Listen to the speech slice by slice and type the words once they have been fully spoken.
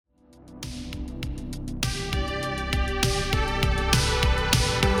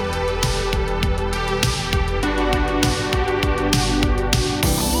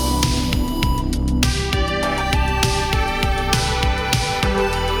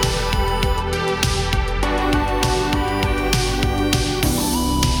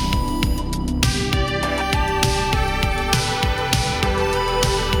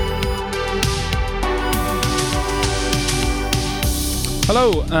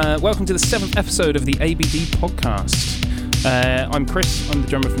Hello, welcome to the 7th episode of the ABD podcast. I'm Chris, I'm the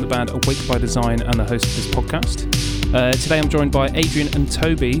drummer from the band Awake by Design and the host of this podcast. Today I'm joined by Adrian and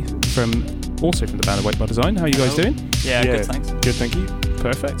Toby, also from the band Awake by Design. How are you guys doing? Yeah, good, thanks. Good, thank you.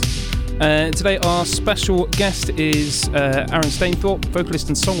 Perfect. Today our special guest is Aaron Stainthorpe, vocalist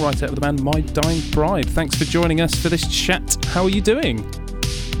and songwriter of the band My Dying Bride. Thanks for joining us for this chat. How are you doing?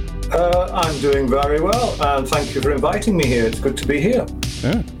 I'm doing very well, and thank you for inviting me here. It's good to be here.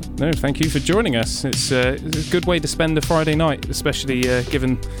 Yeah, no, thank you for joining us. It's a good way to spend a Friday night, especially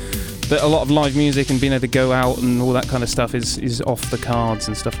given that a lot of live music and being able to go out and all that kind of stuff is off the cards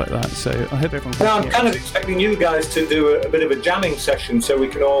and stuff like that. So I hope everyone can. Now, I'm kind of expecting you guys to do a bit of a jamming session so we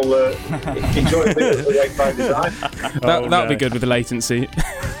can all enjoy a bit of the Awake by Design. That'll be good with the latency.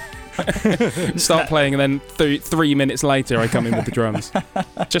 Start playing and then 3 minutes later I come in with the drums,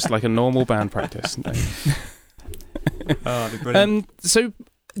 just like a normal band practice. No. That'd be brilliant. So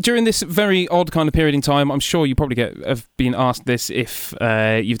during this very odd kind of period in time, I'm sure you probably have been asked this if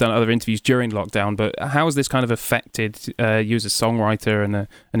you've done other interviews during lockdown, but how has this kind of affected you as a songwriter and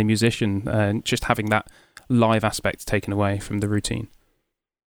a musician, just having that live aspect taken away from the routine?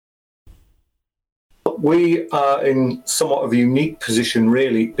 We are in somewhat of a unique position,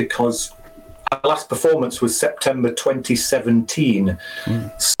 really, because our last performance was September 2017.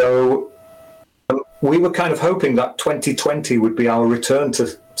 So we were kind of hoping that 2020 would be our return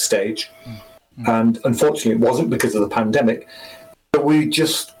to stage. And unfortunately, it wasn't because of the pandemic. But we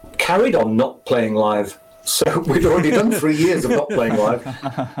just carried on not playing live. So we'd already done 3 years of not playing live.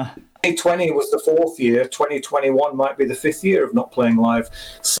 2020 was the fourth year. 2021 might be the fifth year of not playing live.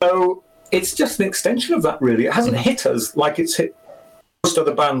 So it's just an extension of that, really. It hasn't hit us like it's hit most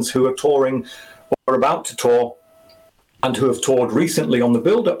other bands who are touring or are about to tour and who have toured recently on the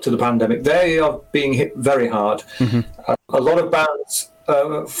build-up to the pandemic. They are being hit very hard. A lot of bands,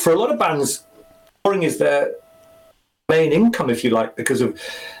 for a lot of bands, touring is their main income, if you like, because of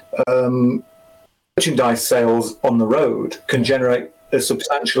merchandise sales on the road can generate a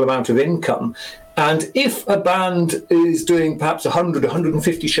substantial amount of income. And if a band is doing perhaps 100,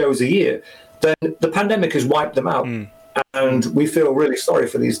 150 shows a year, then the pandemic has wiped them out. And we feel really sorry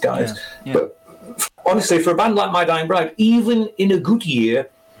for these guys. Yeah. But honestly, for a band like My Dying Bride, even in a good year,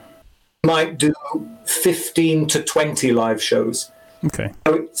 might do 15 to 20 live shows. Okay.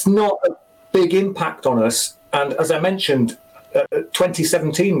 So it's not a big impact on us. And as I mentioned,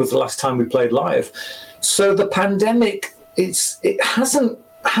 2017 was the last time we played live. So the pandemic, it hasn't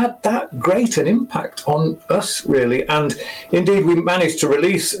had that great an impact on us, really. And indeed, we managed to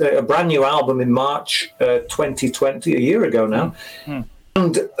release a brand new album in March 2020, a year ago now,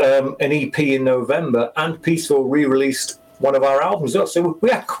 and an EP in November, and Peaceful re-released one of our albums. So we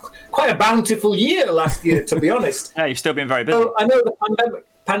had quite a bountiful year last year, to be honest. Yeah, you've still been very busy. So I know the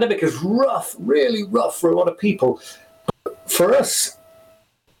pandemic is rough, really rough for a lot of people. For us,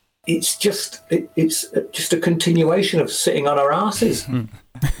 it's just a continuation of sitting on our asses.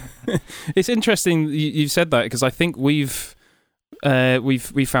 It's interesting you've said that, because I think we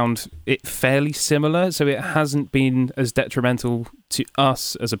found it fairly similar. So it hasn't been as detrimental to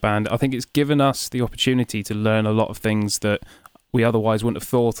us as a band. I think it's given us the opportunity to learn a lot of things that we otherwise wouldn't have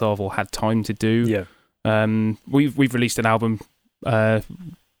thought of or had time to do. Yeah. We've released an album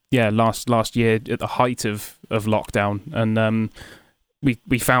last year at the height of lockdown, and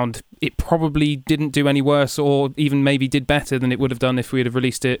we found it probably didn't do any worse, or even maybe did better than it would have done if we'd have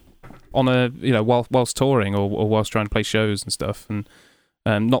released it on whilst touring or whilst trying to play shows and stuff. And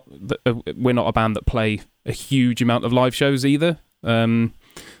we're not a band that play a huge amount of live shows either. I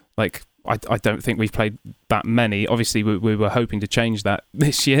don't think we've played that many. Obviously, we were hoping to change that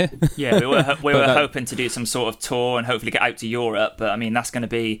this year. Yeah, we were hoping to do some sort of tour and hopefully get out to Europe. But I mean, that's going to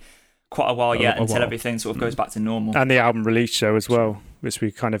be quite a while yet until everything sort of goes back to normal. And the album release show as well, which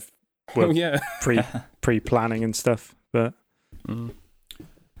we kind of were pre-planning and stuff. But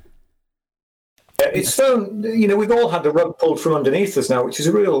it's so, we've all had the rug pulled from underneath us now, which is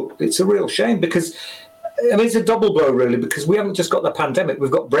a real shame, because it's a double blow, really, because we haven't just got the pandemic,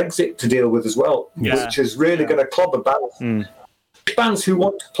 we've got Brexit to deal with as well, which is really going to clobber bands. Bands who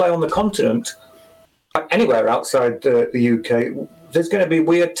want to play on the continent, anywhere outside the UK, there's going to be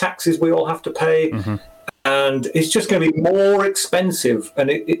weird taxes we all have to pay, and it's just going to be more expensive. And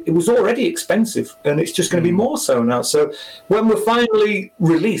it was already expensive, and it's just going to be more so now. So when we're finally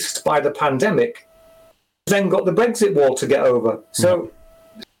released by the pandemic, then got the Brexit wall to get over. So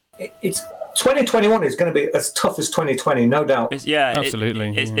it's 2021 is going to be as tough as 2020, no doubt.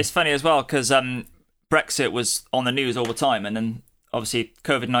 Absolutely. It's funny as well, because Brexit was on the news all the time, and then obviously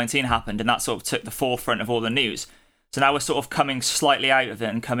COVID-19 happened, and that sort of took the forefront of all the news. So now we're sort of coming slightly out of it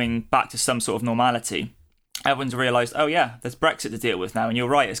and coming back to some sort of normality. Everyone's realised, oh yeah, there's Brexit to deal with now, and you're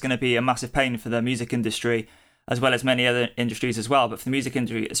right, it's going to be a massive pain for the music industry, as well as many other industries as well. But for the music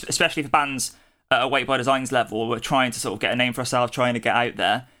industry, especially for bands at a Weight by Design's level, we're trying to sort of get a name for ourselves, trying to get out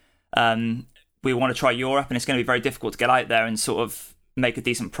there. We want to try Europe, and it's going to be very difficult to get out there and sort of make a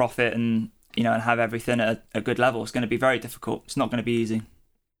decent profit and, you know, and have everything at a good level. It's going to be very difficult. It's not going to be easy.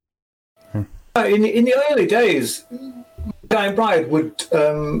 In the early days, Guy and Bride would,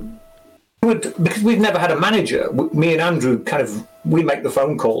 because we've never had a manager, me and Andrew we make the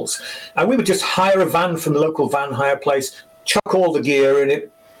phone calls, and we would just hire a van from the local van hire place, chuck all the gear in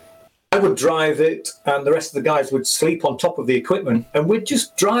it. I would drive it, and the rest of the guys would sleep on top of the equipment, and we'd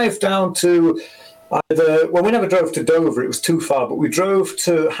just drive down to we never drove to Dover, it was too far, but we drove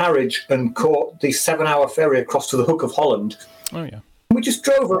to Harwich and caught the 7-hour ferry across to the Hook of Holland. Oh, yeah. We just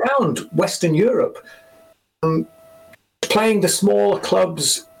drove around Western Europe, playing the smaller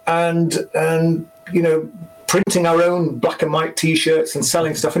clubs and you know, printing our own black and white T-shirts and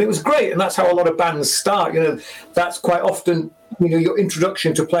selling stuff, and it was great. And that's how a lot of bands start. You know, that's quite often, you know, your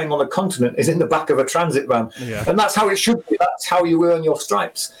introduction to playing on the continent is in the back of a transit van, and that's how it should be. That's how you earn your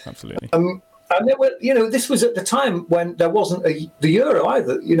stripes. Absolutely. And there were, you know, this was at the time when there wasn't the euro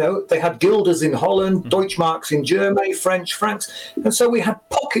either. You know, they had guilders in Holland, Deutschmarks in Germany, French francs, and so we had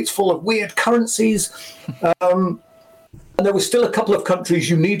pockets full of weird currencies. And there were still a couple of countries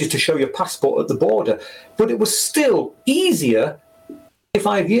you needed to show your passport at the border, but it was still easier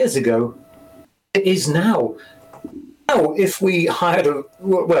 5 years ago than it is now. Now, if we hired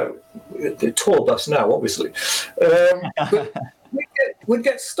a tour bus now, obviously, we'd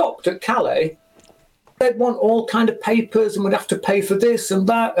get stopped at Calais. They'd want all kind of papers, and we'd have to pay for this and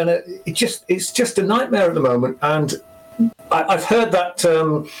that, and it's just a nightmare at the moment. And I've heard that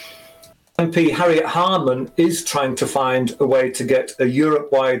MP Harriet Harman is trying to find a way to get a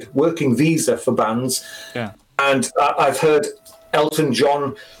Europe-wide working visa for bands. Yeah. And I've heard Elton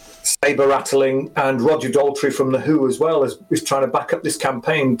John saber rattling, and Roger Daltrey from The Who as well is trying to back up this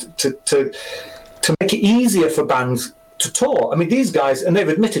campaign to make it easier for bands to tour. I mean, these guys, and they've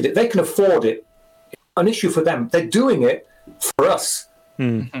admitted it, they can afford it. An issue for them. They're doing it for us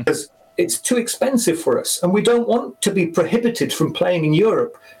because it's too expensive for us, and we don't want to be prohibited from playing in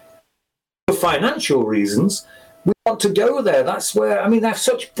Europe for financial reasons. We want to go there. That's where, I mean, they have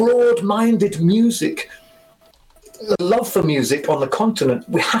such broad-minded music, love for music on the continent.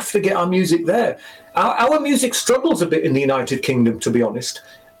 We have to get our music there. Our music struggles a bit in the United Kingdom, to be honest.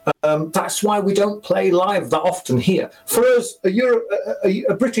 That's why we don't play live that often here. For us,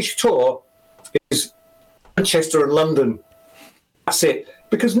 a British tour is Manchester and London. That's it,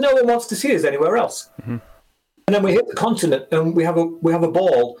 because no one wants to see us anywhere else. Mm-hmm. And then we hit the continent, and we have a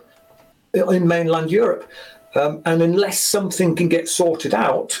ball in mainland Europe. And unless something can get sorted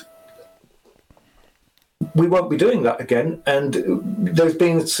out, we won't be doing that again. And there's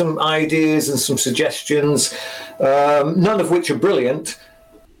been some ideas and some suggestions, none of which are brilliant,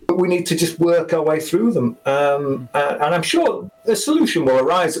 but we need to just work our way through them. And I'm sure a solution will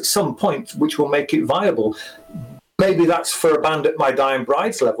arise at some point which will make it viable. Maybe that's for a band at My Dying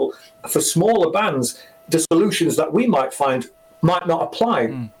Bride's level. For smaller bands, the solutions that we might find might not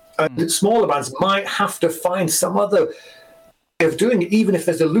apply. And smaller bands might have to find some other way of doing it, even if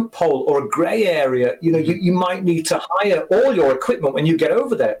there's a loophole or a grey area. You know, you might need to hire all your equipment when you get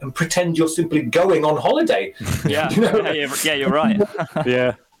over there and pretend you're simply going on holiday. Yeah, you know? yeah, you're right.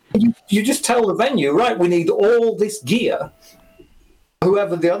 Yeah. You just tell the venue, right, we need all this gear.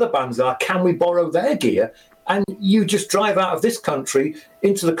 Whoever the other bands are, can we borrow their gear? And you just drive out of this country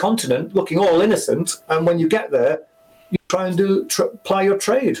into the continent looking all innocent. And when you get there, you try and ply your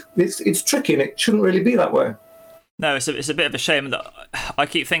trade. It's tricky, and it shouldn't really be that way. No, it's a bit of a shame that I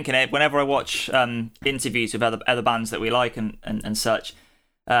keep thinking it whenever I watch interviews with other bands that we like and such.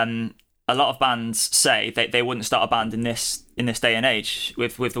 A lot of bands say they wouldn't start a band in this day and age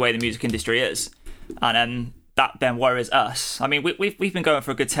with the way the music industry is, and that then worries us. I mean, we've been going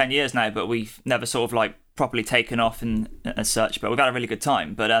for a good 10 years now, but we've never sort of like properly taken off and such. But we've had a really good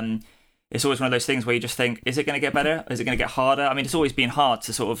time. But it's always one of those things where you just think, is it going to get better? Is it going to get harder? I mean, it's always been hard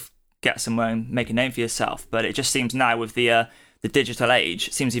to sort of get somewhere and make a name for yourself, but it just seems now with the digital age,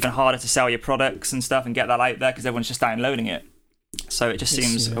 it seems even harder to sell your products and stuff and get that out there because everyone's just downloading it. So it just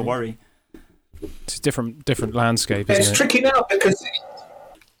seems a worry. It's a different landscape, isn't it? It's tricky now because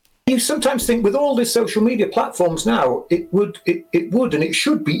you sometimes think with all these social media platforms now, it would and it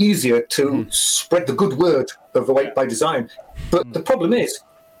should be easier to spread the good word of the Weight by Design. But the problem is,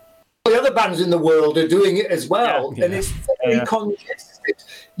 the other bands in the world are doing it as well, and it's very congested.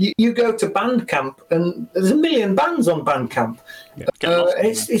 You go to Bandcamp, and there's 1 million bands on Bandcamp.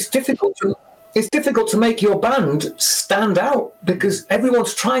 It's difficult to make your band stand out because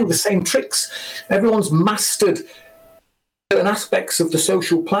everyone's trying the same tricks. Everyone's mastered certain aspects of the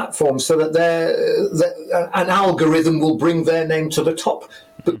social platform so that an algorithm will bring their name to the top.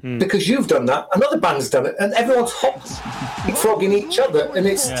 But because you've done that, another band's done it, and everyone's frogging each other, and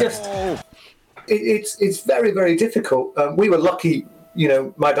it's just it's very, very difficult. We were lucky,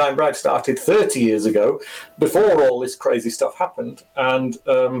 My Dying Bride started 30 years ago, before all this crazy stuff happened, and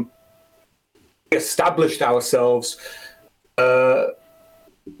we established ourselves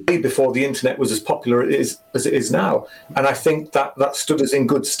before the internet was as popular as it is now, and I think that stood us in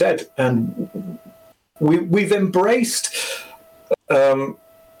good stead. And we've embraced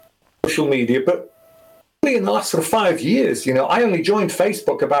social media, but in the last sort of 5 years, I only joined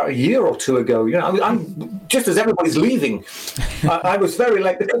Facebook about a year or two ago. I'm just as everybody's leaving. I was very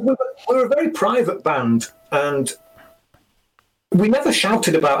late because we were a very private band, and we never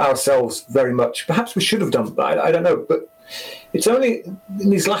shouted about ourselves very much. Perhaps we should have done, but I don't know. But it's only in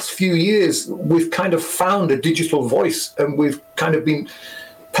these last few years we've kind of found a digital voice, and we've kind of been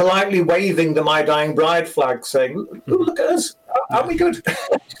politely waving the My Dying Bride flag, saying, "Look at us, aren't we good?"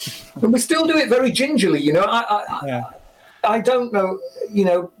 And we still do it very gingerly, I don't know,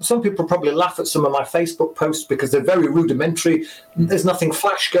 some people probably laugh at some of my Facebook posts because they're very rudimentary. There's nothing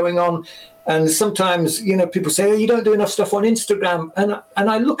flash going on. And sometimes, people say, "Oh, you don't do enough stuff on Instagram." And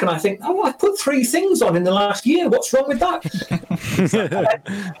I look and I think, "Oh, I put 3 things on in the last year. What's wrong with that?"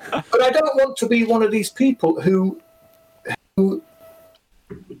 But I don't want to be one of these people who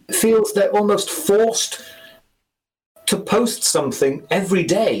feels they're almost forced to post something every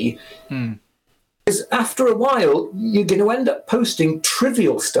day. Because after a while, you're going to end up posting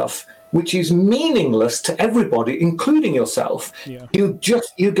trivial stuff, which is meaningless to everybody, including yourself. Yeah.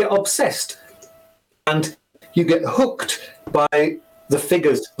 You get obsessed, and you get hooked by the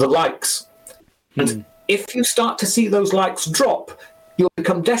figures, the likes. And if you start to see those likes drop, you'll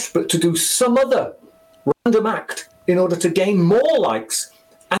become desperate to do some other random act in order to gain more likes.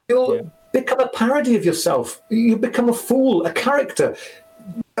 And you'll become a parody of yourself. You become a fool, a character,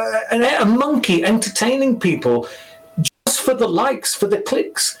 a monkey entertaining people just for the likes, for the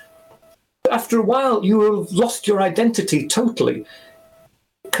clicks. After a while, you will have lost your identity totally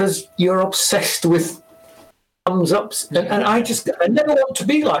because you're obsessed with thumbs ups. And I never want to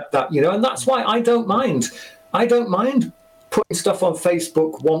be like that, and that's why I don't mind. I don't mind putting stuff on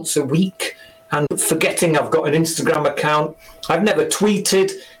Facebook once a week and forgetting I've got an Instagram account. I've never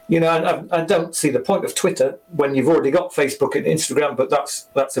tweeted, I don't see the point of Twitter when you've already got Facebook and Instagram, but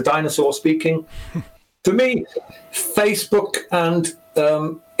that's a dinosaur speaking. To me, Facebook and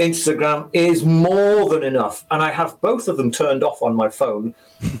Instagram is more than enough, and I have both of them turned off on my phone.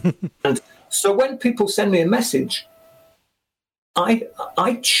 And so when people send me a message,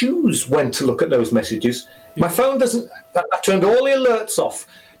 I choose when to look at those messages. My phone doesn't. I turned all the alerts off.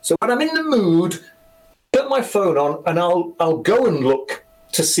 So when I'm in the mood, put my phone on, and I'll go and look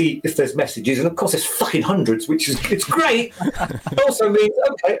to see if there's messages. And of course, there's fucking hundreds, it's great. It also means,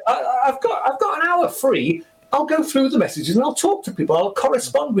 okay, I've got an hour free. I'll go through the messages and I'll talk to people. I'll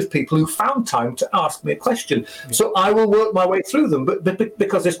correspond with people who found time to ask me a question. So I will work my way through them. But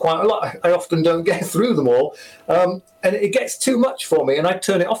because there's quite a lot, I often don't get through them all. And it gets too much for me, and I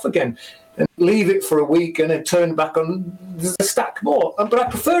turn it off again and leave it for a week and then turn back on the stack more. But I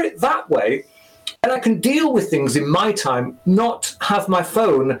prefer it that way, and I can deal with things in my time, not have my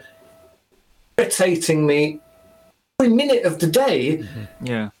phone irritating me every minute of the day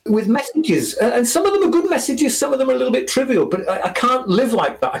with messages. And some of them are good messages, some of them are a little bit trivial, but I can't live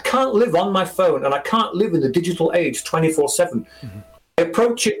like that. I can't live on my phone, and I can't live in the digital age 24/7. I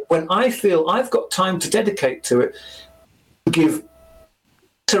approach it when I feel I've got time to dedicate to it, give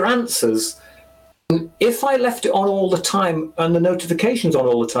better answers. And if I left it on all the time and the notifications on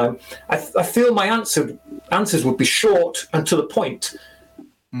all the time, I feel my answers would be short and to the point,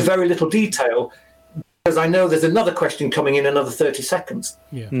 very little detail, because I know there's another question coming in another 30 seconds.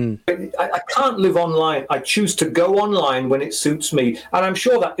 I can't live online. I choose to go online when it suits me. And I'm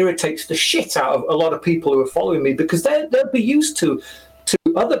sure that irritates the shit out of a lot of people who are following me, because they'll be used to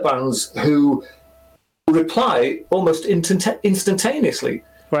other bands who reply almost instantaneously.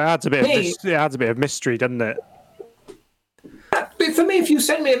 Well, it adds a bit of mystery, doesn't it? But for me, if you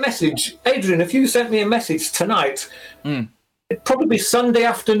send me a message, Adrian, if you sent me a message tonight, it'd probably be Sunday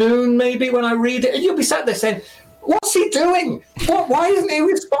afternoon, maybe, when I read it, and you'll be sat there saying, "What's he doing? Why isn't he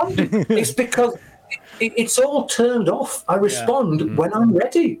responding?" It's because it's all turned off. I respond when I'm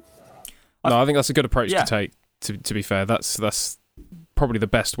ready. No, I think that's a good approach to take. To be fair, that's probably the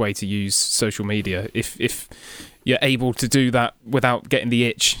best way to use social media. If you're able to do that without getting the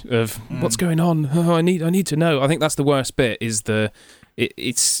itch of what's going on, I need to know. I think that's the worst bit. Is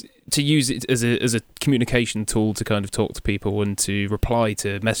it's to use it as a communication tool to kind of talk to people and to reply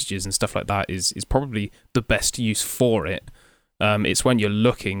to messages and stuff like that is probably the best use for it. It's when you're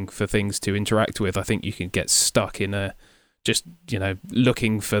looking for things to interact with, I think you can get stuck in a just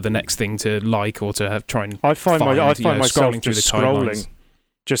looking for the next thing to like or to try and I find myself scrolling through just the timelines.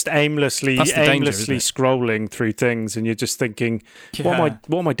 Just aimlessly scrolling through things, and you're just thinking, what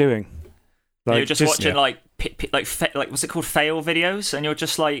am I doing? Like, you're just watching like what's it called, fail videos, and you're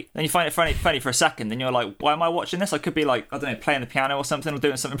just like, and you find it funny for a second, and you're like, why am I watching this? I could be like, I don't know, playing the piano or something, or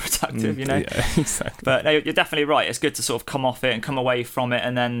doing something productive, Yeah, exactly. But no, you're definitely right. It's good to sort of come off it and come away from it,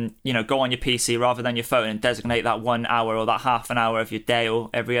 and then go on your PC rather than your phone and designate that 1 hour or that half an hour of your day or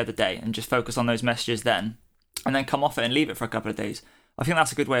every other day, and just focus on those messages then, and then come off it and leave it for a couple of days. I think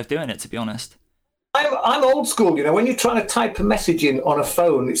that's a good way of doing it, to be honest. I'm old school, when you're trying to type a message in on a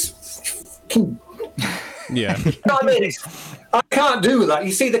phone, it's yeah. You know what I mean? I can't do that.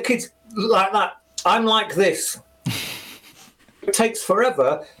 You see the kids like that. I'm like this. It takes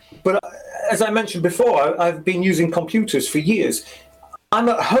forever, but as I mentioned before, I've been using computers for years. I'm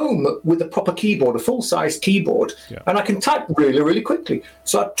at home with a proper keyboard, a full-size keyboard, and I can type really, really quickly.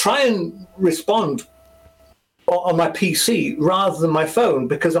 So I try and respond on my PC rather than my phone,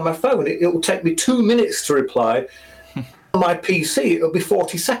 because on my phone it will take me 2 minutes to reply. On my PC it'll be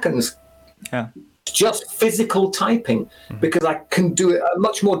 40 seconds. Yeah. Just physical typing, because I can do it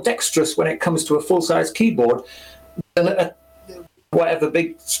much more dexterous when it comes to a full-size keyboard than a whatever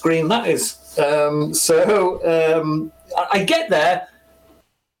big screen that is. I get there.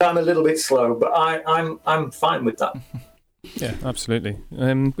 I'm a little bit slow, but I'm fine with that. Yeah, absolutely.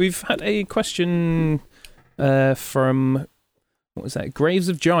 We've had a question from, what was that? Graves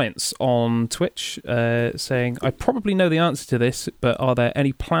of Giants on Twitch, saying, I probably know the answer to this, but are there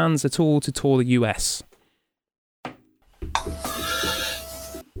any plans at all to tour the US?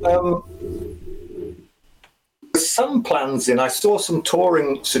 Some plans in. I saw some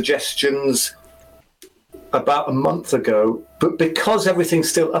touring suggestions about a month ago, but because everything's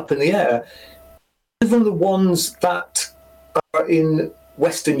still up in the air, even the ones that are in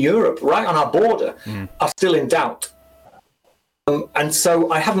Western Europe, right on our border, are still in doubt. And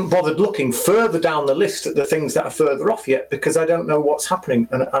so I haven't bothered looking further down the list at the things that are further off yet, because I don't know what's happening.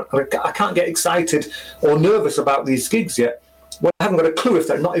 And I can't get excited or nervous about these gigs yet. Well, I haven't got a clue if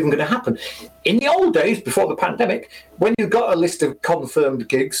they're not even going to happen. In the old days, before the pandemic, when you got a list of confirmed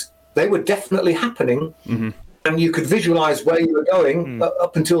gigs, they were definitely happening. And you could visualize where you were going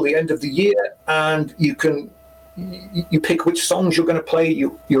up until the end of the year. And you pick which songs you're going to play.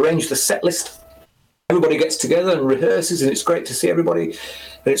 You arrange the set list. Everybody gets together and rehearses, and it's great to see everybody,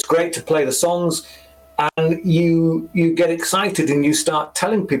 and it's great to play the songs, and you get excited and you start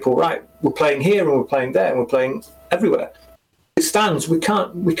telling people, right, we're playing here and we're playing there and we're playing everywhere. It stands, we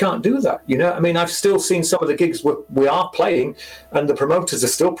can't do that, I mean, I've still seen some of the gigs where we are playing and the promoters are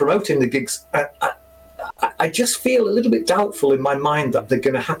still promoting the gigs. I just feel a little bit doubtful in my mind that they're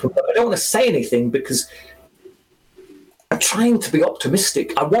going to happen, but I don't want to say anything because I'm trying to be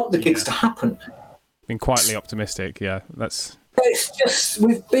optimistic. I want the gigs to happen. Been quietly optimistic, yeah. It's just,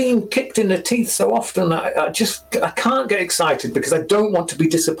 we've been kicked in the teeth so often. I can't get excited because I don't want to be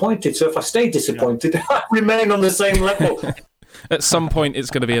disappointed. So if I stay disappointed, I remain on the same level. At some point, it's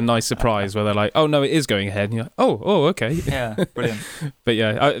going to be a nice surprise where they're like, "Oh no, it is going ahead." And you're like, "Oh, okay." Yeah, brilliant. But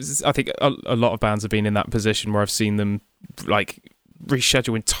yeah, I think a lot of bands have been in that position where I've seen them like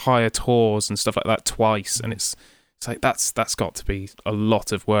reschedule entire tours and stuff like that twice, and it's like that's got to be a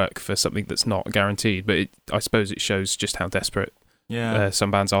lot of work for something that's not guaranteed. But I suppose it shows just how desperate some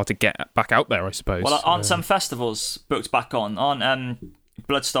bands are to get back out there, I suppose. Well, aren't some festivals booked back on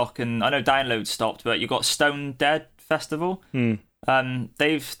Bloodstock, and I know Download stopped, but you've got Stone Dead Festival. They're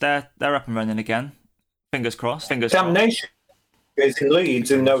up and running again. Fingers crossed. Damnation is in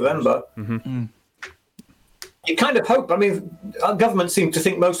Leeds in November. You kind of hope. I mean, our government seems to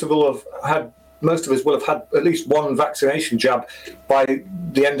think most of us will have had at least one vaccination jab by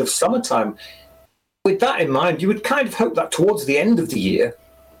the end of summertime. With that in mind, you would kind of hope that towards the end of the year,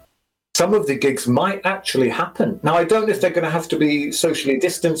 some of the gigs might actually happen. Now, I don't know if they're going to have to be socially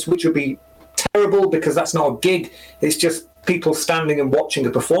distanced, which would be terrible because that's not a gig. It's just people standing and watching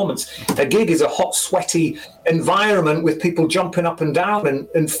a performance. A gig is a hot, sweaty environment with people jumping up and down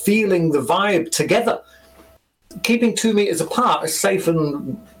and feeling the vibe together. Keeping 2 meters apart is safe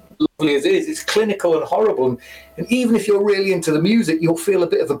and lovely as it is, it's clinical and horrible. And even if you're really into the music, you'll feel a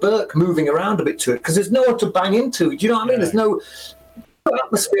bit of a Burke moving around a bit to it because there's no one to bang into. Do you know what I mean? There's no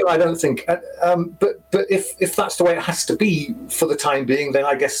atmosphere, I don't think. But if that's the way it has to be for the time being, then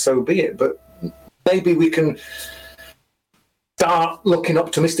I guess so be it. But maybe we can start looking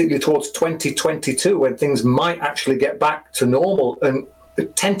optimistically towards 2022 when things might actually get back to normal and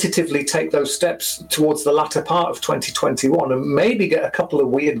tentatively take those steps towards the latter part of 2021 and maybe get a couple of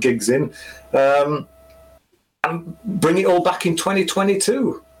weird gigs in and bring it all back in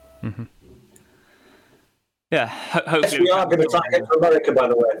 2022. Mm-hmm. Yeah, hopefully. Yes, we are going to try and get to America, by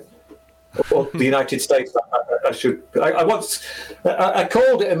the way. Or the United States, I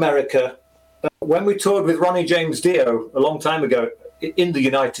called it America when we toured with Ronnie James Dio a long time ago in the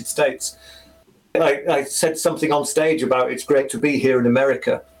United States. I said something on stage about it's great to be here in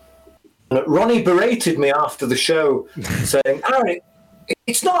America. And Ronnie berated me after the show saying, Aaron,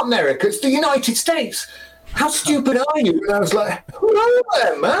 it's not America, it's the United States. How stupid are you? And I was like, hello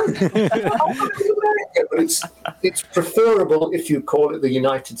there, man. But it's preferable if you call it the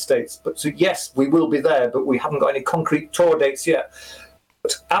United States. But so yes, we will be there, but we haven't got any concrete tour dates yet.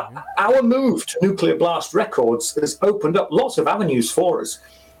 But our move to Nuclear Blast Records has opened up lots of avenues for us.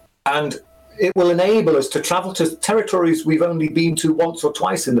 And it will enable us to travel to territories we've only been to once or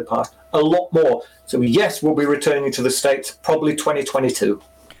twice in the past, a lot more. So yes, we'll be returning to the States probably 2022.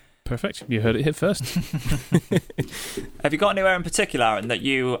 Perfect. You heard it here first. Have you got anywhere in particular, Aaron, that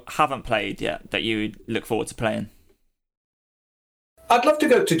you haven't played yet, that you look forward to playing? I'd love to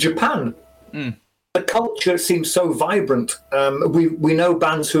go to Japan. The culture seems so vibrant. We know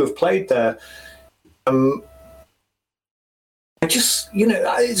bands who have played there.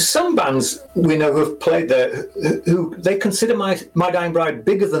 Some bands we know who have played there who they consider My Dying Bride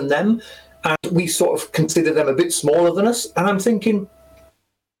bigger than them, and we sort of consider them a bit smaller than us. And I'm thinking,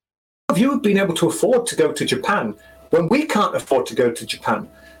 have you been able to afford to go to Japan when we can't afford to go to Japan?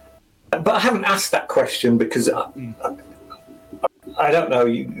 But I haven't asked that question because I don't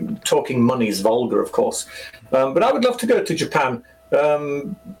know. Talking money is vulgar, of course. But I would love to go to Japan.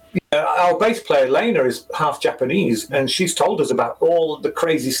 Our bass player, Lena, is half Japanese, and she's told us about all the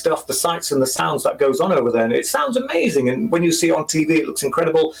crazy stuff, the sights and the sounds that goes on over there. And it sounds amazing. And when you see it on TV, it looks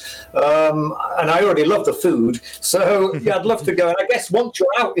incredible. And I already love the food. So, yeah, I'd love to go. And I guess once you're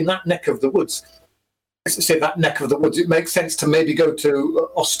out in that neck of the woods, it makes sense to maybe go to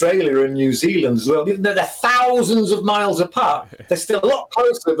Australia and New Zealand as well. Even though they're thousands of miles apart, they're still a lot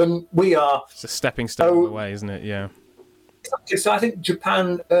closer than we are. It's a stepping stone away, isn't it? Yeah. So I think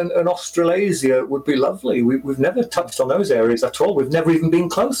Japan and Australasia would be lovely. We've never touched on those areas at all. We've never even been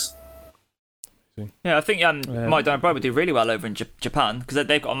close. Yeah, I think My Dying Bride would do really well over in Japan because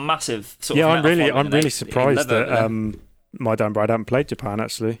they've got a massive sort of. I'm really surprised that My Dying Bride haven't played Japan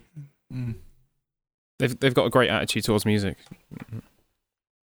actually. They've got a great attitude towards music.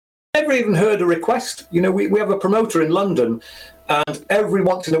 Never even heard a request. You know, we have a promoter in London, and every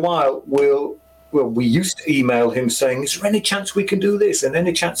once in a while we used to email him saying, is there any chance we can do this and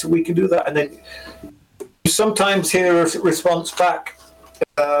any chance that we can do that? And then you sometimes hear a response back,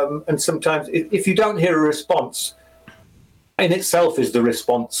 and sometimes if you don't hear a response, in itself is the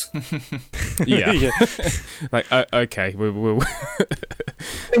response. Yeah. Like, okay, we'll...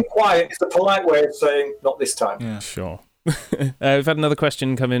 Being quiet is the polite way of saying, not this time. Yeah. Sure. We've had another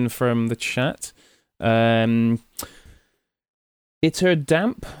question come in from the chat. Damp,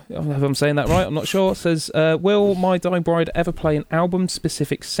 if I'm saying that right, I'm not sure, says, will My Dying Bride ever play an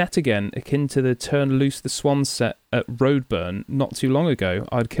album-specific set again, akin to the Turn Loose the Swan set at Roadburn not too long ago?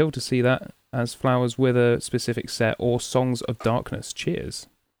 I'd kill to see that as Flowers Wither specific set or Songs of Darkness. Cheers.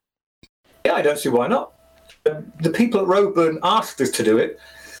 Yeah, I don't see why not. The people at Roadburn asked us to do it,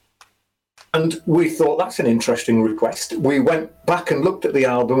 and we thought that's an interesting request. We went back and looked at the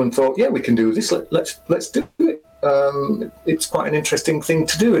album and thought, yeah, we can do this. Let's do it. It's quite an interesting thing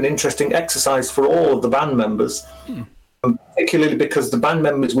to do, an interesting exercise for all of the band members, particularly because the band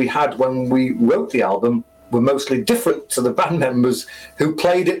members we had when we wrote the album were mostly different to the band members who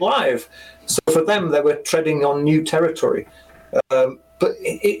played it live. So for them, they were treading on new territory. But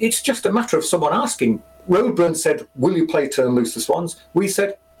it's just a matter of someone asking. Roadburn said, will you play Turn Loose the Swans? We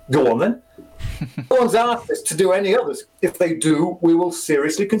said, go on then. No one's asked us to do any others. If they do, we will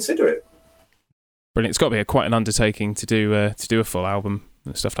seriously consider it. Brilliant. It's got to be quite an undertaking to do a full album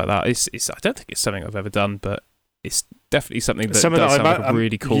and stuff like that. It's I don't think it's something I've ever done, but it's definitely something that does sound like a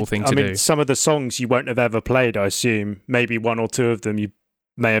really cool thing to do. Some of the songs you won't have ever played, I assume. Maybe one or two of them you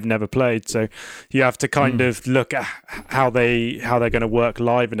may have never played. So you have to kind of look at how they're going to work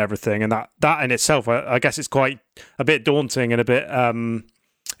live and everything. And that in itself, I guess it's quite a bit daunting and a bit...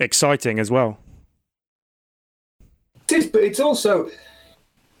 exciting as well. It is, but it's also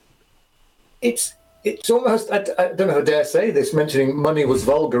it's almost, I don't know if I dare say this, mentioning money was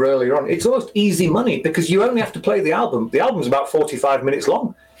vulgar earlier on. It's almost easy money because you only have to play the album. The album's about 45 minutes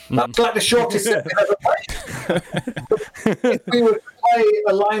long. That's like the shortest set we've ever played. If we were to play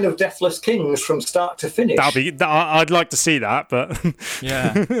a line of Deathless Kings from start to finish, I'd like to see that, but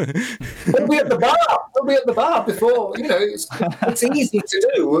Yeah. we'll be at the bar. We'll be at the bar before, it's easy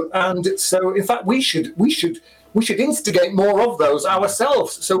to do. And so, in fact, we should instigate more of those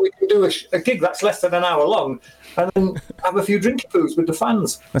ourselves, so we can do a gig that's less than an hour long and then have a few drinky poos with the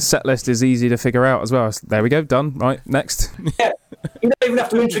fans. The set list is easy to figure out as well. There we go, done. Right, next. Yeah, you don't even have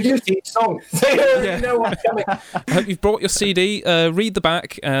to introduce each song. They already know what's coming. I hope you've brought your CD, read the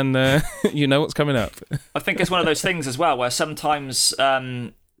back, and you know what's coming up. I think it's one of those things as well where sometimes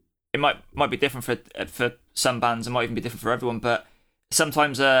it might be different for some bands, it might even be different for everyone, but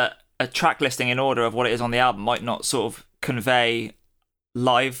sometimes a track listing in order of what it is on the album might not sort of convey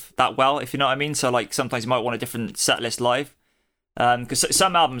live that well, if you know what I mean. So like sometimes you might want a different set list live, because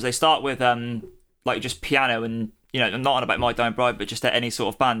some albums they start with like just piano, and I'm not on about My Dying Bride, but just at any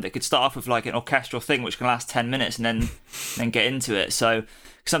sort of band, it could start off with like an orchestral thing which can last 10 minutes and then get into it. So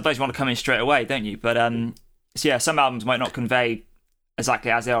sometimes you want to come in straight away, don't you? But so yeah, some albums might not convey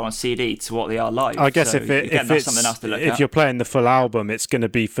exactly as they are on CD to what they are live. I guess so, if something else to look if at. you're playing the full album, it's going to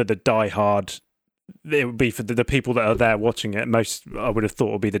be for the diehard. It would be for the people that are there watching it. Most, I would have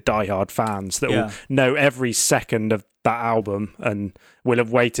thought, would be the diehard fans that will know every second of that album and will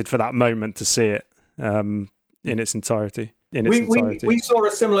have waited for that moment to see it in its entirety. We saw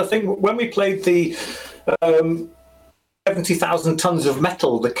a similar thing when we played the 70,000 tons of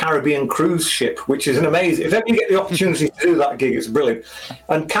metal, the Caribbean cruise ship, which is an amazing. If ever you get the opportunity to do that gig, it's brilliant.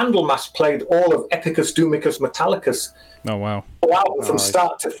 And Candlemass played all of Epicus, Doomicus, Metallicus. Oh, wow. From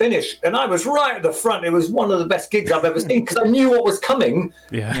start to finish. And I was right at the front. It was one of the best gigs I've ever seen because I knew what was coming.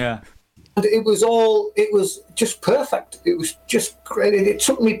 Yeah. And it was just perfect. It was just great. It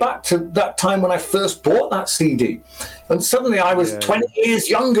took me back to that time when I first bought that CD. And suddenly I was 20 years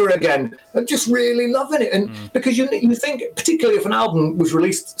younger again and just really loving it. And because you think, particularly if an album was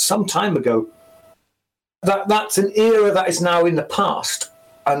released some time ago, that's an era that is now in the past.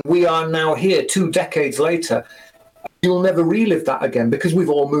 And we are now here 2 decades later. You'll never relive that again because we've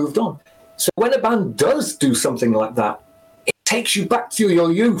all moved on. So when a band does do something like that, it takes you back to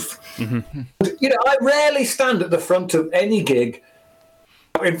your youth. Mm-hmm. I rarely stand at the front of any gig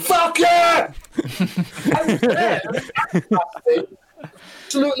going, fuck yeah! I was there.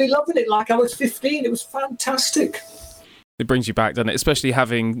 Absolutely loving it like I was 15. It was fantastic. It brings you back, doesn't it? Especially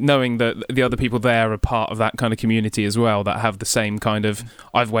knowing that the other people there are part of that kind of community as well, that have the same kind of,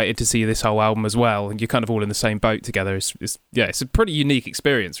 I've waited to see this whole album as well, and you're kind of all in the same boat together. It's a pretty unique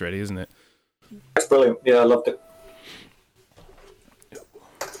experience, really, isn't it? It's brilliant. Yeah, I loved it.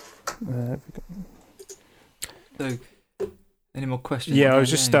 So, any more questions? Yeah, I was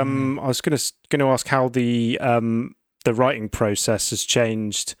just I was going to ask how the writing process has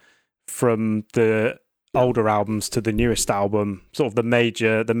changed from the older albums to the newest album, sort of the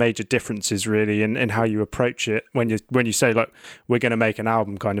major differences really in how you approach it when you say like we're going to make an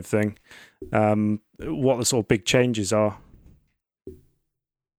album kind of thing, what the sort of big changes are.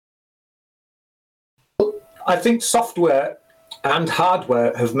 I think software and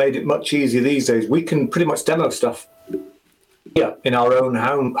hardware have made it much easier these days. We can pretty much demo stuff in our own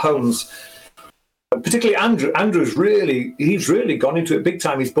homes. Particularly Andrew's he's really gone into it big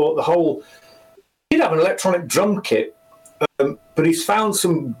time. He's bought he'd have an electronic drum kit, but he's found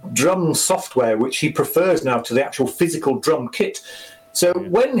some drum software which he prefers now to the actual physical drum kit. So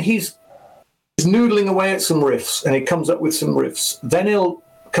when he's noodling away at some riffs and he comes up with some riffs, then he'll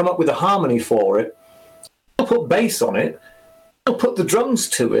come up with a harmony for it. He'll put bass on it. He'll put the drums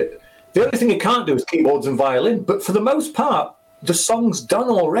to it. The only thing he can't do is keyboards and violin. But for the most part, the song's done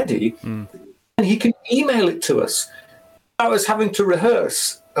already, and he can email it to us. I was having to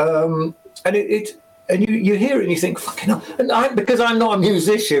rehearse, and you hear it and you think, fucking hell. And because I'm not a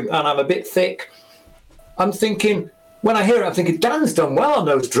musician and I'm a bit thick, I'm thinking, when I hear it, I'm thinking, Dan's done well on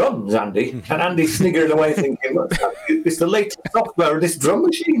those drums, Andy. And Andy's sniggering away thinking, look, it's the latest software of this drum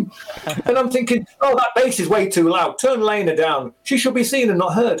machine. And I'm thinking, oh, that bass is way too loud. Turn Lena down. She should be seen and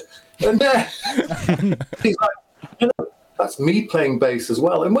not heard. And he's like, that's me playing bass as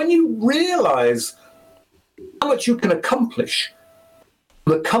well. And when you realise how much you can accomplish,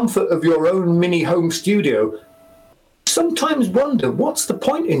 the comfort of your own mini home studio, sometimes wonder what's the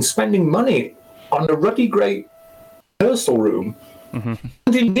point in spending money on a ruddy grey rehearsal room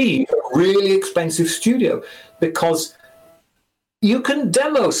and indeed a really expensive studio, because you can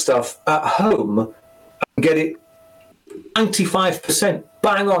demo stuff at home and get it 95%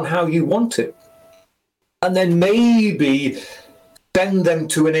 bang on how you want it. And then maybe send them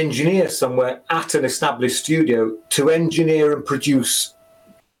to an engineer somewhere at an established studio to engineer and produce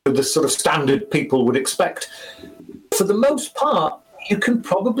the sort of standard people would expect. For the most part, you can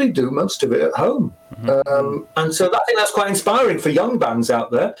probably do most of it at home. And so I think that's quite inspiring for young bands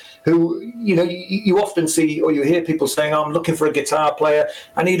out there who, you often see or you hear people saying, I'm looking for a guitar player,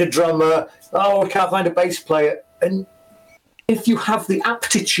 I need a drummer, I can't find a bass player. And if you have the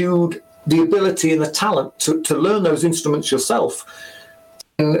aptitude, the ability and the talent to learn those instruments yourself,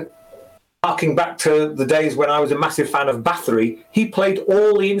 and harking back to the days when I was a massive fan of Bathory, he played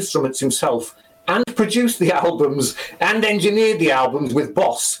all the instruments himself and produced the albums and engineered the albums with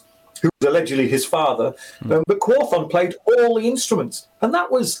Boss, who was allegedly his father. But Quorthon played all the instruments. And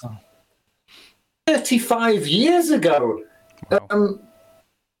that was 35 years ago. Wow.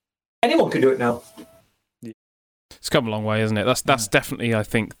 Anyone can do it now. It's come a long way, isn't it? That's definitely, I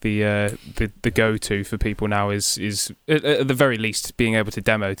think, the go-to for people now is at the very least being able to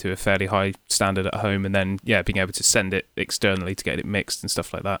demo to a fairly high standard at home, and then being able to send it externally to get it mixed and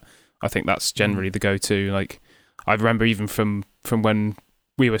stuff like that. I think that's generally the go-to. Like, I remember even from when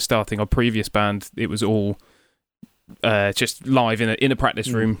we were starting our previous band, it was all just live in a practice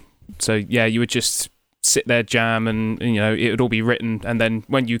room. So you would just sit there, jam, and it would all be written, and then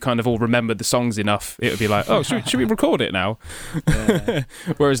when you kind of all remembered the songs enough, it would be like, oh, should we record it now?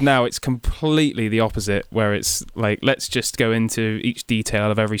 Whereas now it's completely the opposite, where it's like, let's just go into each detail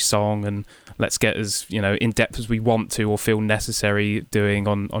of every song and let's get as in depth as we want to or feel necessary doing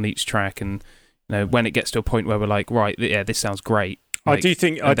on each track. And when it gets to a point where we're like, right, this sounds great. I do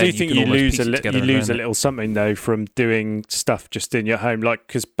think you lose a little something though from doing stuff just in your home, like,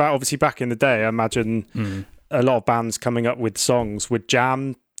 because obviously back in the day, I imagine a lot of bands coming up with songs would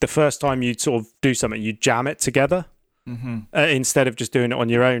jam. The first time you'd sort of do something, you'd jam it together instead of just doing it on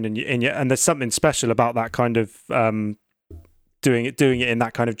your own. And there's something special about that kind of doing it in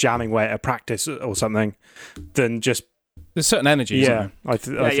that kind of jamming way at a practice or something than just. There's certain energy. Yeah,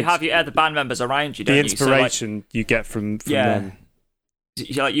 you have your other band members around you. The inspiration you get from them.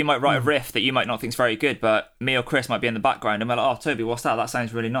 You might write a riff that you might not think is very good, but me or Chris might be in the background and we're like, oh, Toby, what's that? That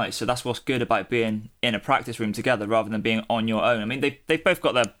sounds really nice. So that's what's good about being in a practice room together rather than being on your own. I mean, they've both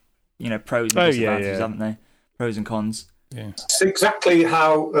got their pros and disadvantages, haven't they? Pros and cons. Yeah. It's exactly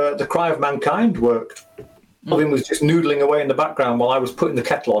how The Cry of Mankind worked. Calvin was just noodling away in the background while I was putting the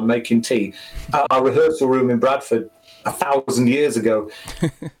kettle on, making tea at our rehearsal room in Bradford 1,000 years ago.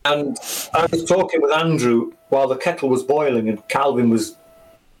 And I was talking with Andrew while the kettle was boiling, and Calvin was,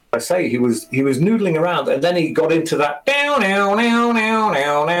 he was noodling around, and then he got into that now.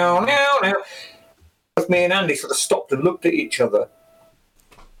 Me and Andy sort of stopped and looked at each other.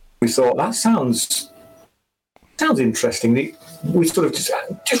 We thought, that sounds interesting. We sort of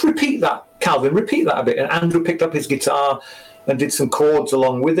just repeat that, Calvin, repeat that a bit. And Andrew picked up his guitar and did some chords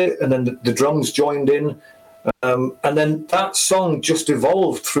along with it, and then the drums joined in. And then that song just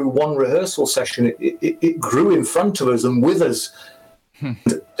evolved through one rehearsal session. It grew in front of us and with us.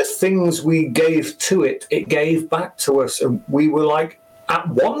 The things we gave to it, it gave back to us, and we were like at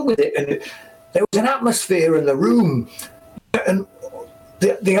one with it. And there was an atmosphere in the room, and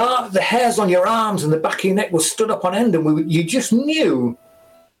the hairs on your arms and the back of your neck was stood up on end, and you just knew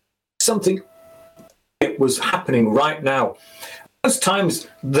something was happening right now. Those times,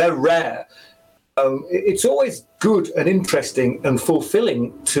 they're rare. It's always good and interesting and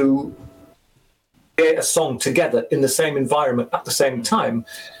fulfilling to create a song together in the same environment at the same time.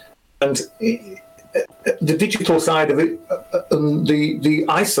 And the digital side of it, and the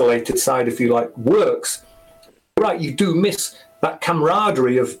isolated side, if you like, works. Right, you do miss that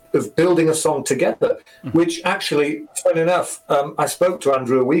camaraderie of building a song together, which actually, funny enough, I spoke to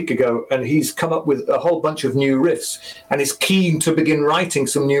Andrew a week ago, and he's come up with a whole bunch of new riffs and is keen to begin writing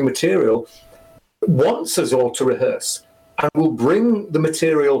some new material. Wants us all to rehearse, and will bring the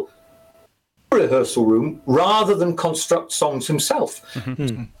material to the rehearsal room rather than construct songs himself.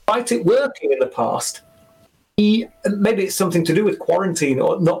 Despite it working in the past, maybe it's something to do with quarantine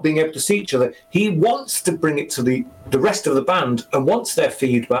or not being able to see each other. He wants to bring it to the rest of the band and wants their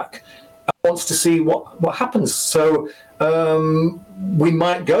feedback and wants to see what happens. So we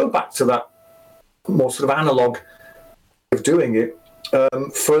might go back to that more sort of analog of doing it.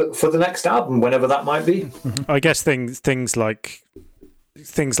 For the next album, whenever that might be. I guess things like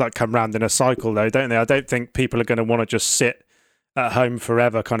come round in a cycle, though, don't they? I don't think people are going to want to just sit at home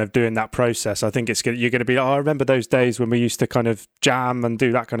forever, kind of doing that process. I think you're going to be. I remember those days when we used to kind of jam and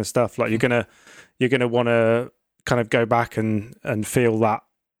do that kind of stuff. Like you're gonna want to kind of go back and feel that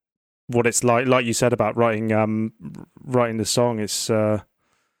what it's like you said about writing the song. It's I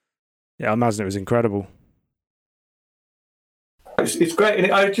imagine it was incredible. It's great,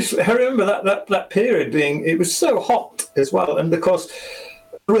 and I remember that period being, it was so hot as well, and of course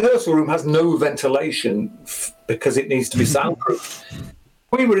the rehearsal room has no ventilation because it needs to be soundproof.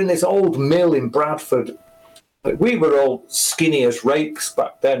 We were in this old mill in Bradford. We were all skinny as rakes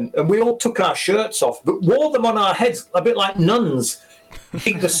back then, and we all took our shirts off but wore them on our heads a bit like nuns,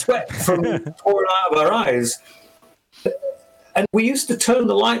 keep the sweat from pouring out of our eyes. And we used to turn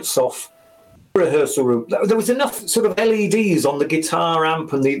the lights off rehearsal room. There was enough sort of LEDs on the guitar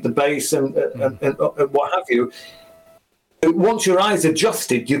amp and the bass and what have you. Once your eyes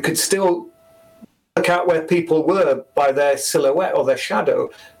adjusted, you could still work out where people were by their silhouette or their shadow.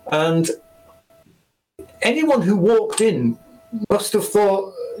 And anyone who walked in must have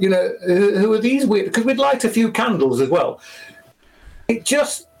thought, who are these weird? Because we'd light a few candles as well.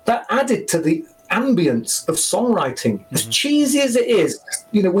 That added to the ambience of songwriting. As cheesy as it is,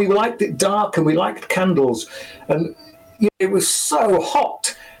 we liked it dark and we liked candles, and it was so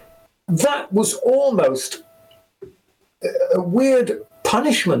hot. That was almost a weird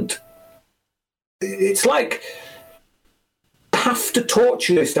punishment. It's like you have to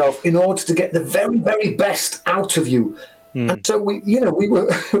torture yourself in order to get the very, very best out of you. And so we were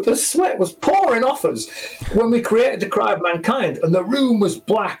the sweat was pouring off us when we created The Cry of Mankind, and the room was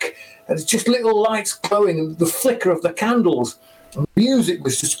black and it's just little lights glowing and the flicker of the candles. And the music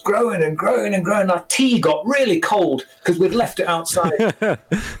was just growing and growing and growing. Our tea got really cold because we'd left it outside.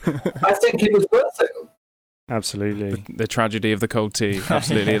 I think it was worth it. Absolutely. The tragedy of the cold tea.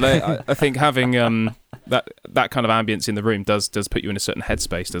 Absolutely. I think having that kind of ambience in the room does put you in a certain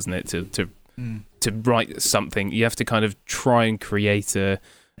headspace, doesn't it? To write something, you have to kind of try and create a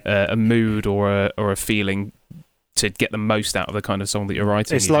mood or a feeling to get the most out of the kind of song that you're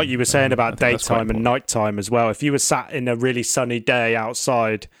writing. It's like you were saying about daytime and nighttime as well. If you were sat in a really sunny day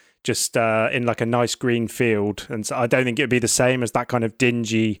outside, just in like a nice green field, and so I don't think it'd be the same as that kind of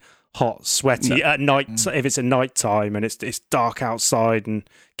dingy, hot, sweaty at night. If it's at nighttime and it's dark outside and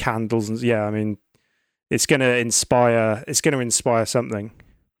candles, and I mean, it's going to inspire something.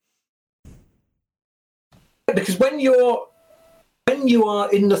 Because when you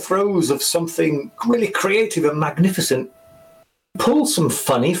are in the throes of something really creative and magnificent, pull some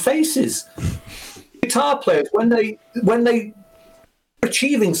funny faces. Guitar players, when they are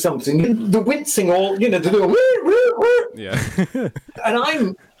achieving something, the wincing all, they're doing and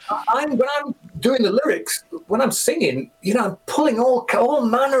I'm when I'm doing the lyrics, when I'm singing, I'm pulling all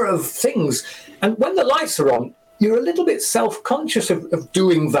manner of things. And when the lights are on, you're a little bit self-conscious of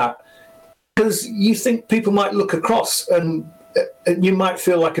doing that, because you think people might look across and you might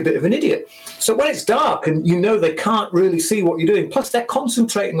feel like a bit of an idiot. So when it's dark and they can't really see what you're doing, plus they're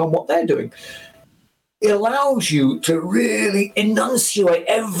concentrating on what they're doing, it allows you to really enunciate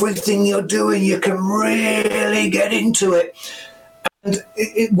everything you're doing. You can really get into it. And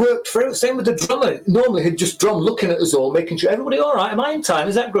it worked for same with the drummer. Normally he'd just drum looking at us all, making sure everybody all right, am I in time?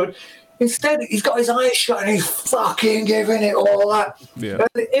 Is that good? Instead, he's got his eyes shut and he's fucking giving it all that. Yeah.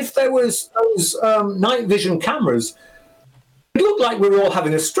 And if there was those night vision cameras, it looked like we were all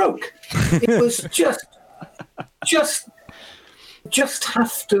having a stroke. It was just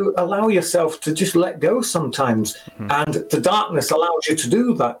have to allow yourself to just let go sometimes. And the darkness allows you to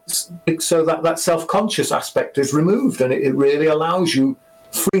do that, so that self-conscious aspect is removed, and it really allows you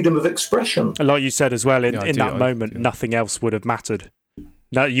freedom of expression. And like you said as well, in that moment, nothing else would have mattered.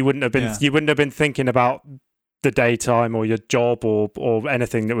 No, you wouldn't have been. You wouldn't have been thinking about the daytime or your job or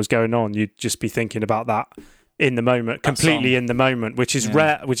anything that was going on. You'd just be thinking about that in the moment, completely in the moment, which is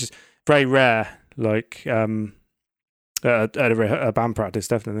rare, which is very rare. Like at a band practice,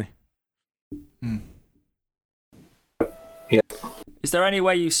 definitely. Yeah. Is there any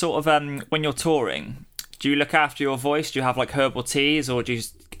way you sort of when you're touring, do you look after your voice? Do you have like herbal teas, or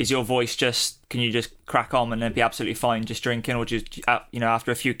is your voice can you just crack on and then be absolutely fine just drinking, or just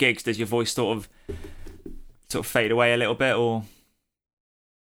after a few gigs does your voice sort of fade away a little bit, or?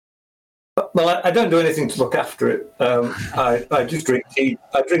 Well, I don't do anything to look after it. I just drink tea.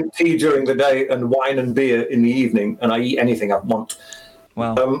 I drink tea during the day and wine and beer in the evening, and I eat anything I want.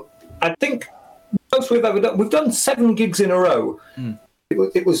 Wow. I think most we've ever done. We've done 7 gigs in a row.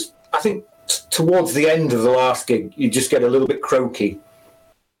 It was, I think, towards the end of the last gig, you just get a little bit croaky.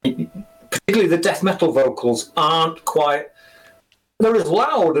 Particularly the death metal vocals aren't quite. They're as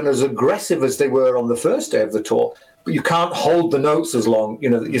loud and as aggressive as they were on the first day of the tour, but you can't hold the notes as long.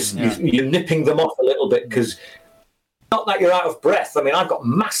 You're nipping them off a little bit because not that you're out of breath. I mean, I've got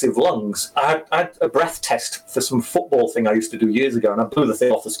massive lungs. I had a breath test for some football thing I used to do years ago, and I blew the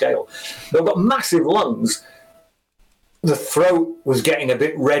thing off the scale. But I've got massive lungs. The throat was getting a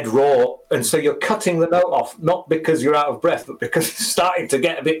bit red raw, and so you're cutting the note off, not because you're out of breath, but because it's starting to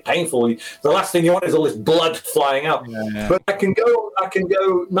get a bit painful. The last thing you want is all this blood flying out. Yeah. But I can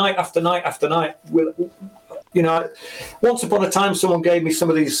go night after night after night. With, once upon a time, someone gave me some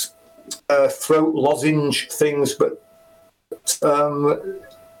of these throat lozenge things, but I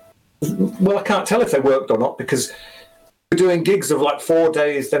can't tell if they worked or not, because we're doing gigs of like 4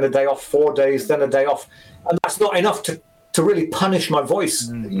 days, then a day off, 4 days, then a day off, and that's not enough to really punish my voice.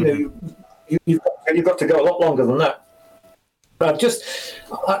 Mm-hmm. You've got to go a lot longer than that. But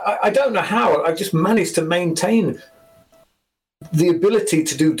I don't know how. I just managed to maintain the ability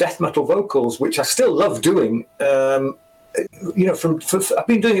to do death metal vocals, which I still love doing. I've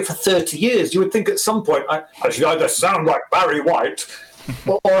been doing it for 30 years. You would think at some point I should either sound like Barry White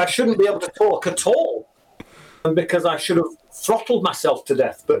or I shouldn't be able to talk at all, because I should have throttled myself to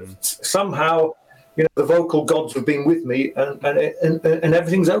death. But somehow, the vocal gods have been with me, and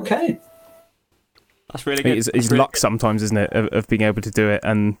everything's okay. That's really good. It's really luck good. Sometimes, isn't it, of being able to do it,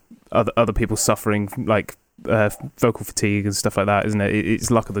 and other people suffering like vocal fatigue and stuff like that, isn't it?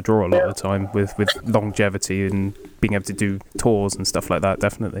 It's luck of the draw a lot of the time with longevity and being able to do tours and stuff like that.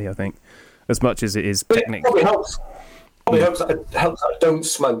 Definitely, I think, as much as it is technique. It probably helps. It helps I don't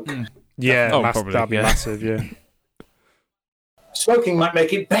smoke. Yeah, probably, that'd be massive. Yeah. Smoking might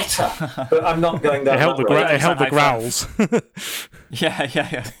make it better, but I'm not going down. It helped the growls.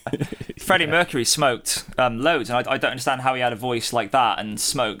 Yeah. Freddie Mercury smoked loads, and I don't understand how he had a voice like that and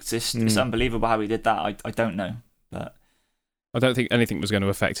smoked. It's unbelievable how he did that. I don't know, but I don't think anything was going to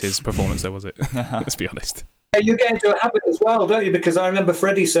affect his performance, though, was it? Let's be honest. You get into a habit as well, don't you? Because I remember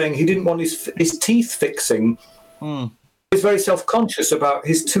Freddie saying he didn't want his teeth fixing. He was very self-conscious about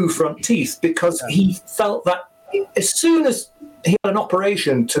his 2 front teeth, because he felt that as soon as he had an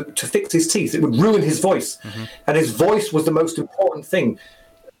operation to fix his teeth, it would ruin his voice. Mm-hmm. And his voice was the most important thing.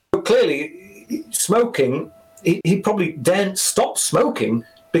 But clearly, smoking, he probably daren't stop smoking,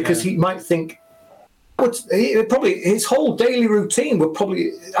 because he might think, his whole daily routine would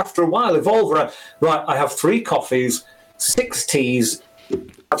probably, after a while, evolve around, right, I have 3 coffees, 6 teas,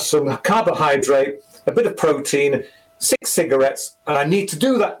 have some carbohydrate, a bit of protein, 6 cigarettes, and I need to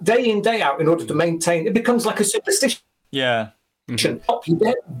do that day in, day out in order to maintain. It becomes like a superstition. Yeah. Mm-hmm. You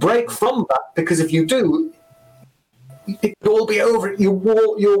don't break from that, because if you do, it could all be over. Your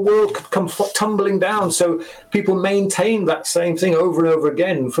world could come tumbling down. So people maintain that same thing over and over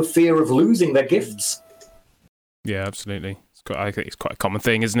again for fear of losing their gifts. Yeah, absolutely. I think it's quite a common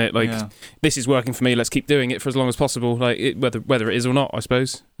thing, isn't it? Like, this is working for me, let's keep doing it for as long as possible, like whether it is or not, I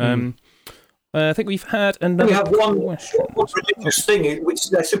suppose. I think we've had another. We have one religious thing,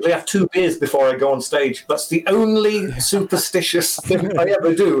 which I simply have 2 beers before I go on stage. That's the only superstitious thing I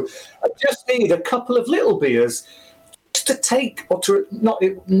ever do. I just need a couple of little beers just to take,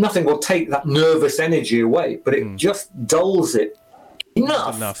 nothing will take that nervous energy away, but it just dulls it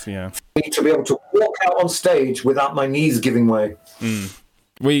enough for me to be able to walk out on stage without my knees giving way.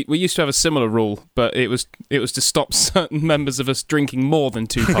 We used to have a similar rule, but it was to stop certain members of us drinking more than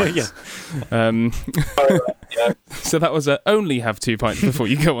 2 pints. So that was only have 2 pints before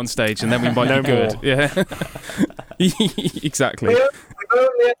you go on stage, and then we might be good. Yeah, exactly.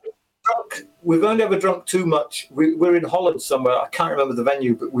 We've only ever drunk too much. We're in Holland somewhere. I can't remember the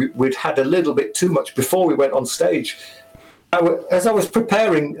venue, but we'd had a little bit too much before we went on stage. As I was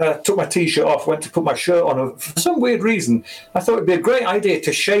preparing, took my T-shirt off, went to put my shirt on, and for some weird reason, I thought it'd be a great idea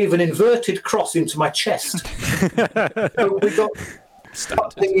to shave an inverted cross into my chest. So we got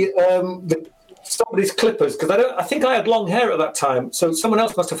somebody's clippers, because I think I had long hair at that time, so someone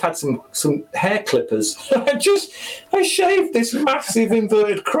else must have had some hair clippers. I shaved this massive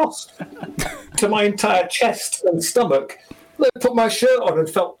inverted cross to my entire chest and stomach. Then put my shirt on and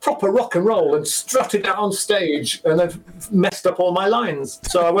felt proper rock and roll and strutted out on stage, and then messed up all my lines.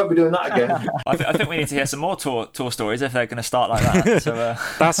 So I won't be doing that again. I think we need to hear some more tour stories if they're going to start like that. So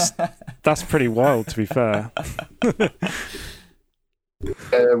that's pretty wild, to be fair.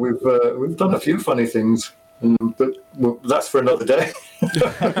 We've done a few funny things, but that's for another day.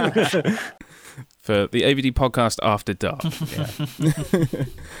 For the AVD podcast after dark.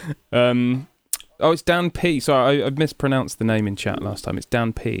 Yeah. It's Dan P. Sorry, I mispronounced the name in chat last time. It's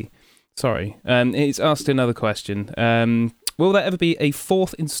Dan P. Sorry. He's asked another question. Will there ever be a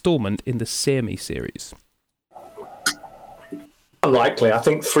 4th instalment in the Sear Me series? Unlikely. I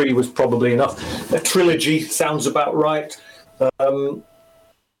think 3 was probably enough. A trilogy sounds about right. And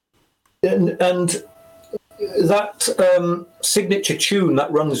that signature tune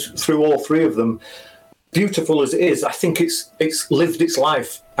that runs through all three of them, beautiful as it is, I think it's lived its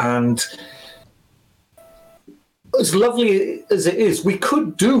life, and as lovely as it is, we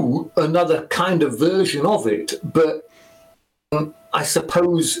could do another kind of version of it, but I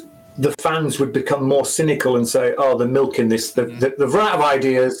suppose the fans would become more cynical and say, oh, they're milking this. They've run out of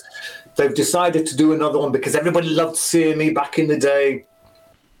ideas. They've decided to do another one because everybody loved Sear Me back in the day,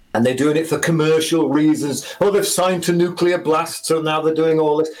 and they're doing it for commercial reasons. Oh, they've signed to Nuclear Blast, so now they're doing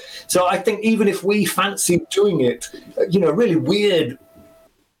all this. So I think even if we fancied doing it, really weird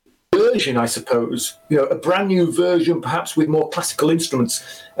version, I suppose, a brand new version, perhaps with more classical instruments,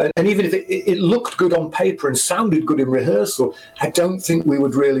 and even if it looked good on paper and sounded good in rehearsal, I don't think we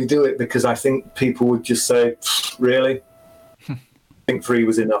would really do it, because I think people would just say, really? I think 3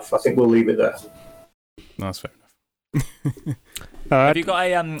 was enough. I think we'll leave it there. That's fair enough. Have you got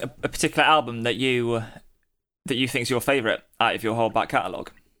a particular album that you think is your favourite out of your whole back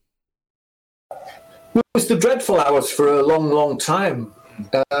catalogue? It was the Dreadful Hours for a long, long time.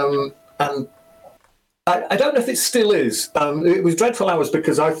 And I don't know if it still is. It was Dreadful Hours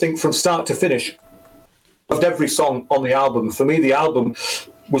because I think from start to finish, I loved every song on the album. For me, the album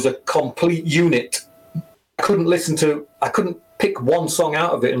was a complete unit. I couldn't pick one song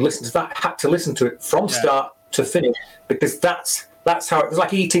out of it and listen to that. I had to listen to it from start to finish, because that's how it was.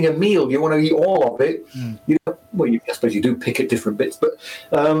 Like eating a meal. You want to eat all of it. I suppose you do pick at different bits, but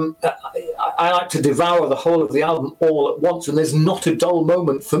I like to devour the whole of the album all at once, and there's not a dull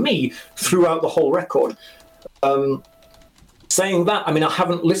moment for me throughout the whole record. Saying that, I mean, I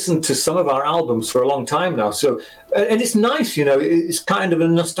haven't listened to some of our albums for a long time now, so and it's nice, it's kind of a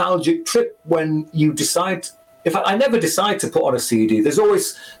nostalgic trip when you decide. I never decide to put on a CD. There's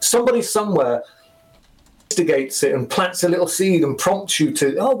always somebody somewhere instigates it and plants a little seed and prompts you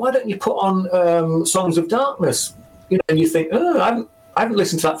to, why don't you put on Songs of Darkness? And you think, I haven't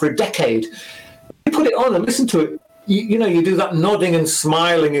listened to that for a decade. You put it on and listen to it. You do that nodding and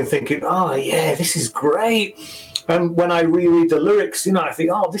smiling and thinking, oh yeah, this is great. And when I reread the lyrics, I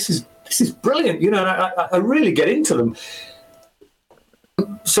think, oh, this is brilliant. And I really get into them.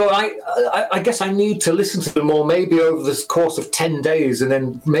 So I guess I need to listen to them more, maybe over the course of 10 days, and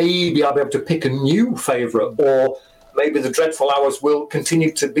then maybe I'll be able to pick a new favourite, or maybe the Dreadful Hours will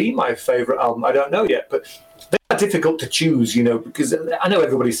continue to be my favourite album. I don't know yet, but they're difficult to choose, because I know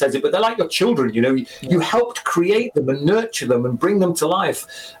everybody says it, but they're like your children, You helped create them and nurture them and bring them to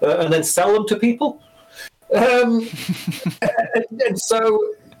life, and then sell them to people. And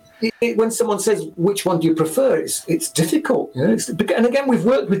so when someone says, which one do you prefer, it's difficult. And again, we've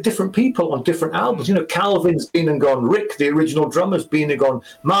worked with different people on different albums. Calvin's been and gone. Rick, the original drummer's been and gone.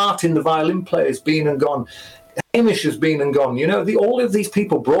 Martin, the violin player's been and gone. Hamish has been and gone. All of these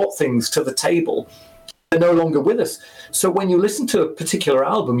people brought things to the table. They're no longer with us. So when you listen to a particular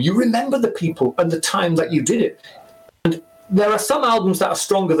album, you remember the people and the time that you did it. And there are some albums that are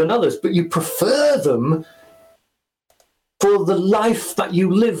stronger than others, but you prefer them for the life that you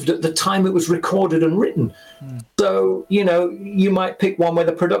lived at the time it was recorded and written. So, you might pick one where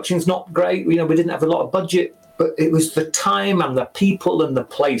the production's not great. We didn't have a lot of budget, but it was the time and the people and the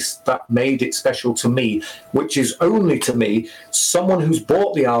place that made it special to me, which is only to me. Someone who's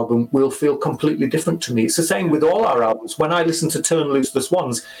bought the album will feel completely different to me. It's the same with all our albums. When I listen to Turn Loose the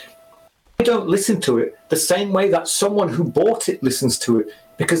Swans, I don't listen to it the same way that someone who bought it listens to it,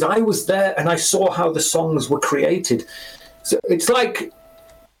 because I was there and I saw how the songs were created. So it's like,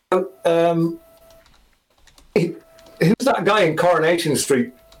 who's that guy in Coronation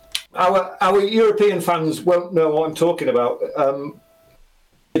Street? Our European fans won't know what I'm talking about. The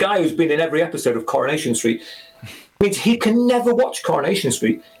guy who's been in every episode of Coronation Street means he can never watch Coronation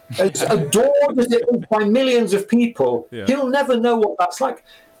Street. As adored as it is by millions of people, he'll never know what that's like.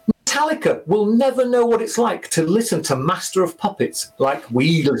 Metallica will never know what it's like to listen to Master of Puppets like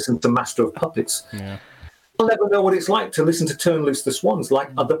we listen to Master of Puppets. Yeah. I'll never know what it's like to listen to Turn Loose the Swans like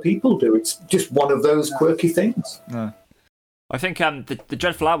other people do. It's just one of those quirky things. Yeah. I think the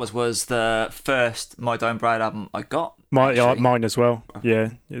Dreadful Hours was the first My Dying Bride album I got. Mine as well. Yeah.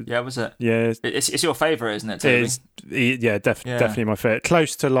 Yeah, was it? Yeah. It's your favourite, isn't it, Toby? Definitely my favourite.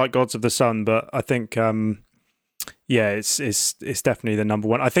 Close to like Gods of the Sun, but I think it's definitely the number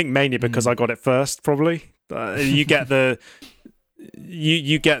one. I think mainly because I got it first, probably. You get the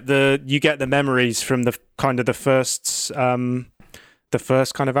you get the memories from the kind of the first kind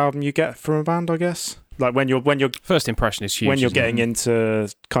of album you get from a band, I guess. Like when you're first impression is huge. When you're getting into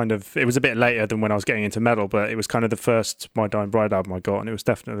kind of, it was a bit later than when I was getting into metal, but it was kind of the first My Dying Bride album I got, and it was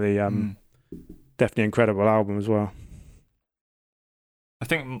definitely definitely incredible album as well. I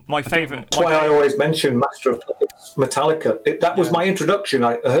think my favourite. That's why I always mention Master of Puppets, Metallica. That was my introduction.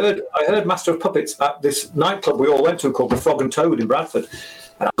 I heard Master of Puppets at this nightclub we all went to called the Frog and Toad in Bradford,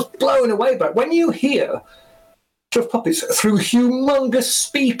 and I was blown away by it. When you hear Master of Puppets through humongous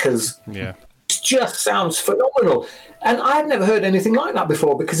speakers, it just sounds phenomenal. And I'd never heard anything like that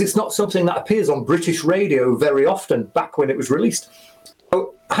before because it's not something that appears on British radio very often back when it was released.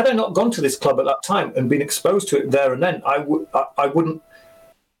 So had I not gone to this club at that time and been exposed to it there and then, I wouldn't.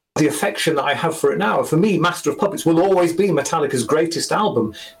 The affection that I have for it now. For me, Master of Puppets will always be Metallica's greatest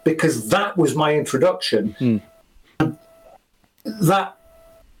album because that was my introduction. And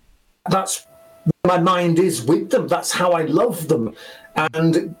that's where my mind is with them. That's how I love them.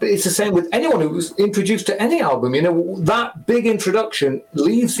 And it's the same with anyone who was introduced to any album. You know, that big introduction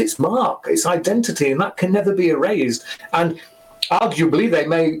leaves its mark, its identity, and that can never be erased. And arguably, they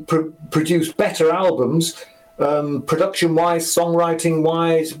may produce better albums, production-wise,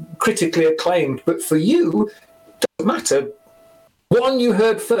 songwriting-wise, critically acclaimed. But for you, it doesn't matter. One you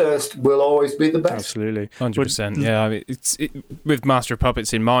heard first will always be the best. Absolutely, 100%. Yeah, I mean, with Master of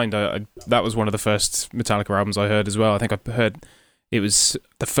Puppets in mind, that was one of the first Metallica albums I heard as well. I think I heard it was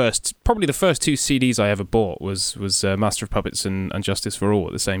probably the first two CDs I ever bought was Master of Puppets and Justice for All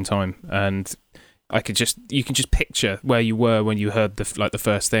at the same time, and you can just picture where you were when you heard the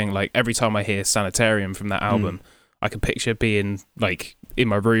first thing. Like every time I hear Sanitarium from that album, I can picture being like in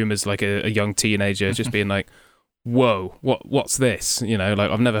my room as like a young teenager, just being like, "Whoa, what's this?" You know,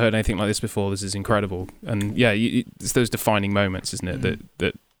 like I've never heard anything like this before. This is incredible. And yeah, it's those defining moments, isn't it,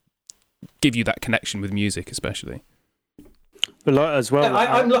 that give you that connection with music, especially. But as well,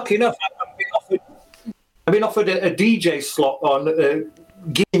 I'm lucky enough. I've been offered a DJ slot on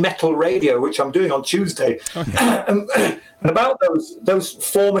Giddy Metal Radio, which I'm doing on Tuesday. Okay. And about those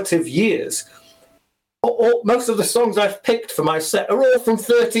formative years, most of the songs I've picked for my set are all from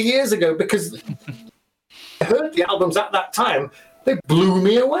 30 years ago because I heard the albums at that time. They blew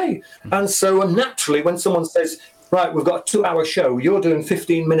me away. And so naturally, when someone says, right, we've got a 2-hour show, you're doing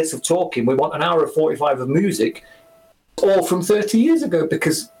 15 minutes of talking, we want an hour of 45 of music, all from 30 years ago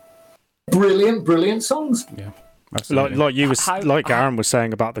because brilliant songs. Yeah. Like Aaron was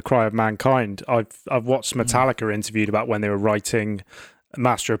saying about the Cry of Mankind. I've watched Metallica interviewed about when they were writing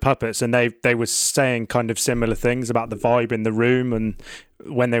Master of Puppets, and they were saying kind of similar things about the vibe in the room, and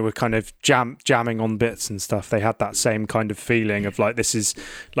when they were kind of jamming on bits and stuff, they had that same kind of feeling of like, this is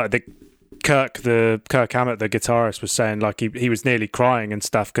like Kirk Hammett, the guitarist, was saying like he was nearly crying and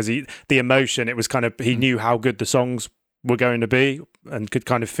stuff because the emotion, it was kind of, he knew how good the songs were going to be and could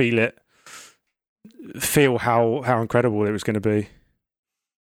kind of feel how incredible it was going to be.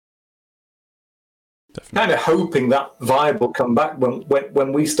 Definitely. Kind of hoping that vibe will come back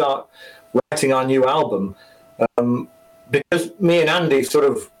when we start writing our new album, because me and Andy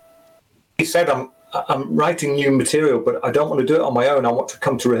he said I'm writing new material, but I don't want to do it on my own. I want to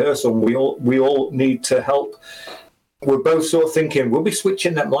come to rehearsal. And we all need to help. We're both sort of thinking we'll be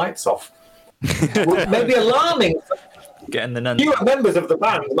switching them lights off. Maybe alarming. Getting the newer members of the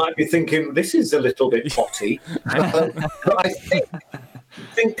band might be thinking this is a little bit potty, but I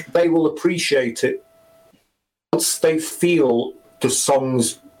think they will appreciate it once they feel the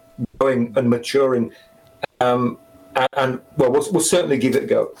songs going and maturing. And we'll certainly give it a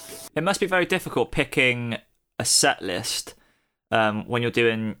go. It must be very difficult picking a set list when you're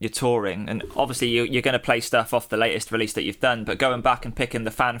doing your touring, and obviously you're going to play stuff off the latest release that you've done, but going back and picking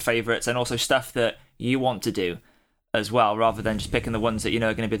the fan favourites and also stuff that you want to do as well, rather than just picking the ones that you know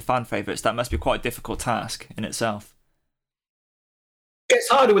are going to be the fan favourites. That must be quite a difficult task in itself. It's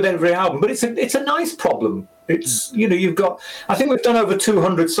harder with every album, but it's a nice problem. It's, you've got, I think we've done over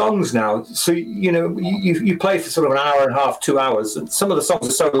 200 songs now, so you play for sort of an hour and a half, 2 hours, and some of the songs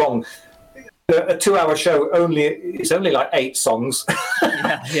are so long. A 2-hour show it's only like 8 songs.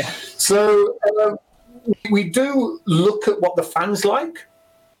 Yeah. So we do look at what the fans like,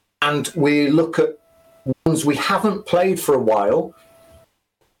 and we look at ones we haven't played for a while,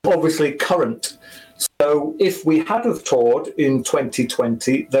 obviously current. So if we had have toured in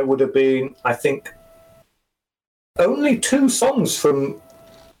 2020, there would have been, I think, only 2 songs from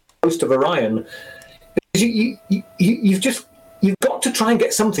Ghost of Orion. You've got to try and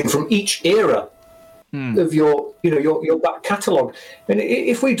get something from each era of your back catalogue. And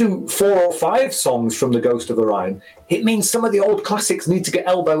if we do 4 or 5 songs from the Ghost of Orion, it means some of the old classics need to get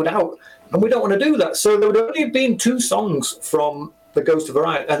elbowed out, and we don't want to do that. So there would only have been 2 songs from the Ghost of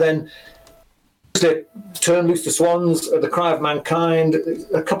Orion, and then Turn Loose the Swans, The Cry of Mankind,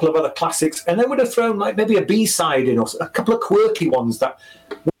 a couple of other classics, and then would have thrown like maybe a B-side in, or a couple of quirky ones that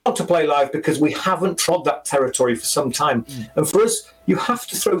want to play live because we haven't trod that territory for some time. And for us, you have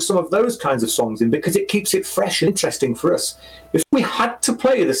to throw some of those kinds of songs in because it keeps it fresh and interesting for us. If we had to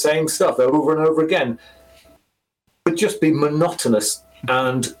play the same stuff over and over again, it would just be monotonous.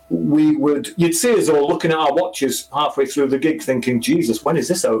 And you'd see us all looking at our watches halfway through the gig thinking, Jesus, when is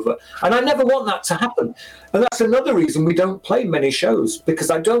this over? And I never want that to happen. And that's another reason we don't play many shows,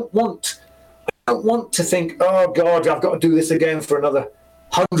 because I don't want to think, oh God, I've got to do this again for another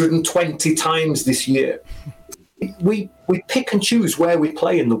 120 times this year. We pick and choose where we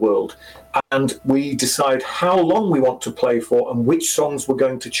play in the world, and we decide how long we want to play for and which songs we're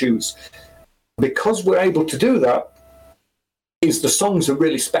going to choose. Because we're able to do that, the songs are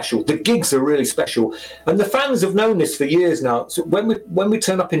really special, the gigs are really special, and the fans have known this for years now. So when we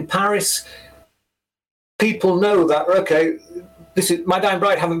turn up in Paris, people know that, okay, this is My Dying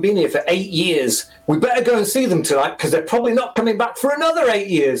Bride haven't been here for 8 years. We better go and see them tonight because they're probably not coming back for another 8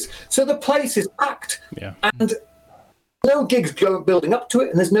 years. So the place is packed, and no gigs building up to it,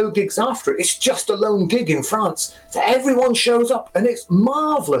 and there's no gigs after it. It's just a lone gig in France. So everyone shows up, and it's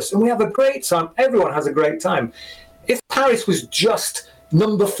marvellous, and we have a great time. Everyone has a great time. If Paris was just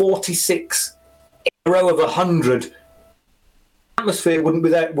number 46 in a row of 100, the atmosphere wouldn't be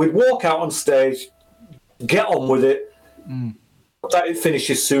there. We'd walk out on stage, get on with it, that it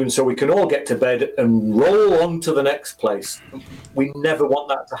finishes soon so we can all get to bed and roll on to the next place. We never want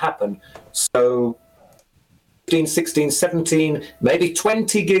that to happen. So 15, 16, 17, maybe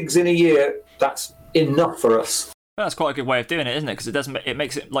 20 gigs in a year, that's enough for us. That's quite a good way of doing it, isn't it? Because it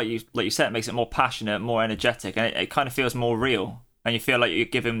makes it, like you said, it makes it more passionate, more energetic, and it kind of feels more real. And you feel like you're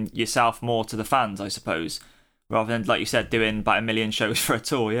giving yourself more to the fans, I suppose, rather than, like you said, doing about 1 million shows for a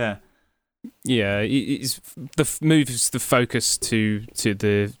tour. Yeah, moves the focus to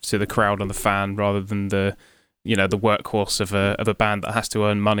the crowd and the fan rather than the workhorse of a band that has to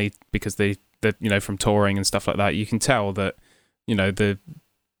earn money because they from touring and stuff like that. You can tell that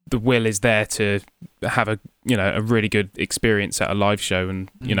the will is there to have a really good experience at a live show, and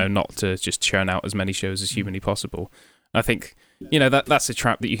not to just churn out as many shows as humanly possible. I think that's a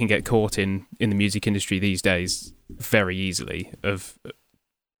trap that you can get caught in the music industry these days very easily. Of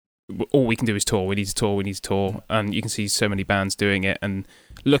all we can do is tour. We need to tour, and you can see so many bands doing it. And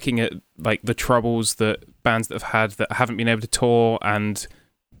looking at like the troubles that bands that have had that haven't been able to tour, and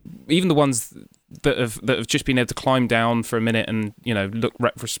even the ones that have just been able to climb down for a minute and look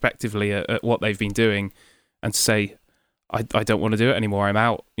retrospectively at what they've been doing and say, I don't want to do it anymore, I'm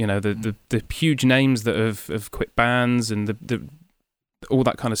out. The huge names that have quit bands and the all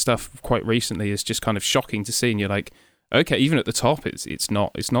that kind of stuff quite recently is just kind of shocking to see. And you're like, okay, even at the top, it's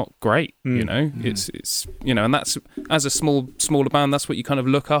not great. It's and that's, as a smaller band, that's what you kind of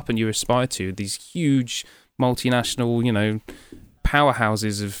look up and you aspire to. These huge multinational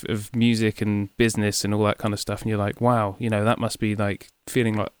powerhouses of music and business and all that kind of stuff, and you're like, wow, that must be like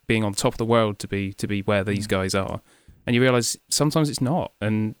feeling like being on top of the world to be where these guys are. And you realize sometimes it's not,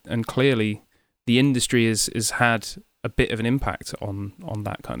 and clearly the industry has had a bit of an impact on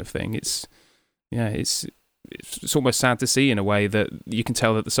that kind of thing. It's almost sad to see in a way that you can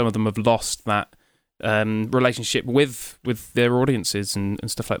tell that some of them have lost that relationship with their audiences and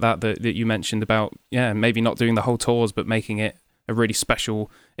stuff like that you mentioned about, maybe not doing the whole tours but making it a really special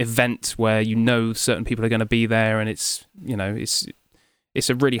event where certain people are going to be there, and it's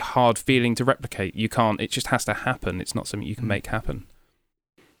a really hard feeling to replicate. You can't, it just has to happen. It's not something you can make happen.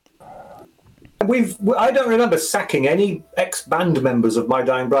 I don't remember sacking any ex-band members of My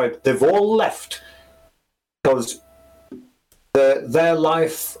Dying Bride. They've all left because their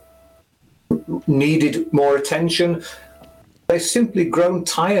life needed more attention. They've simply grown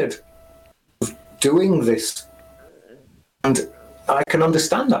tired of doing this. And I can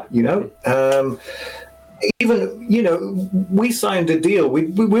understand that, Even, we signed a deal. We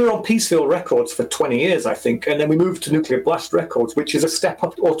were on Peaceville Records for 20 years, I think, and then we moved to Nuclear Blast Records, which is a step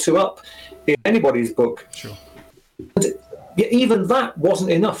up or two up in anybody's book. Sure. And even that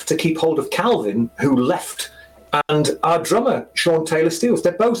wasn't enough to keep hold of Calvin, who left, and our drummer, Sean Taylor-Steels. They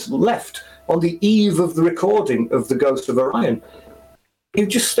both left on the eve of the recording of The Ghost of Orion. You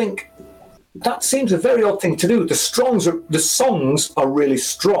just think, that seems a very odd thing to do. The songs are really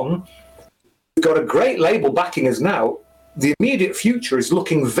strong. We've got a great label backing us now. The immediate future is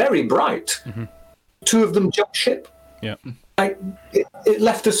looking very bright. Mm-hmm. Two of them jumped ship. Yeah. It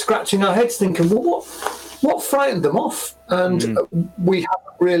left us scratching our heads thinking, well, what frightened them off? And we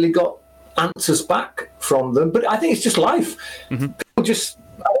haven't really got answers back from them. But I think it's just life. Mm-hmm. People just,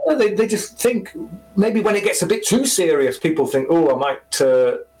 I don't know, they just think, maybe when it gets a bit too serious, people think,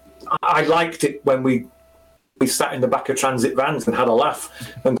 I liked it when we we sat in the back of transit vans and had a laugh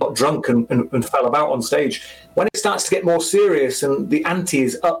and got drunk and fell about on stage. When it starts to get more serious and the ante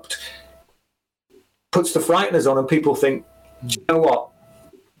is upped, puts the frighteners on and people think, do you know what?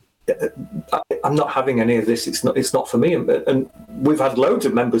 I'm not having any of this. It's not for me. And we've had loads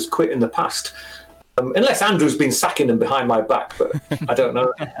of members quit in the past. Unless Andrew's been sacking them behind my back, but I don't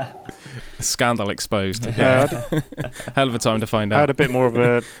know. Scandal exposed. Yeah. Hell of a time to find out. I had a bit more of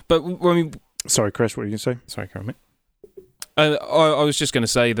a... But, I mean... Sorry, Chris, what were you going to say? Sorry, Karen. I was just going to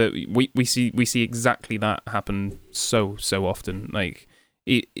say that we see exactly that happen so often. Like,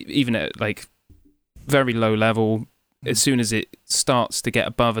 even at, like, very low level, as soon as it starts to get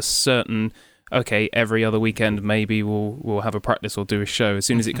above a certain... okay, every other weekend maybe we'll have a practice or do a show. As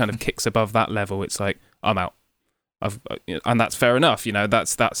soon as it kind of kicks above that level, it's like, I'm out. And that's fair enough. You know,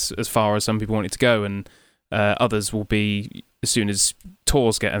 that's as far as some people want it to go. And others will be, as soon as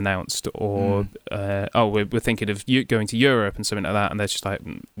tours get announced or we're thinking of going to Europe and something like that, and they're just like,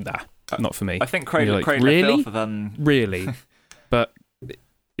 nah, not for me. I think Cradle like, really? Really? But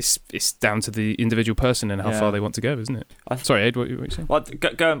it's down to the individual person and how far they want to go, isn't it? Sorry, Ed, what were you saying? Well,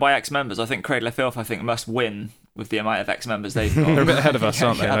 going by ex-members, I think Cradle of Filth, must win with the amount of ex-members they've got. They're a bit ahead of us,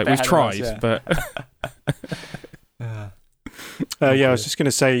 aren't they? Like, we've tried, but... I was just going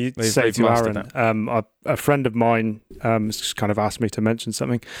to say they've to Aaron, a friend of mine has kind of asked me to mention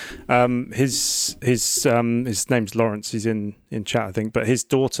something. His name's Lawrence. He's in chat, I think. But his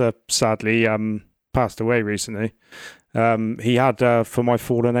daughter, sadly, passed away recently. He had For My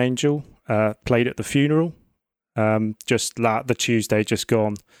Fallen Angel played at the funeral just the Tuesday just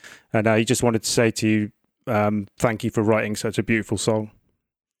gone, and he just wanted to say to you, thank you for writing such a beautiful song.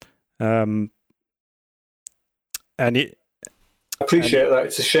 And it. I appreciate that.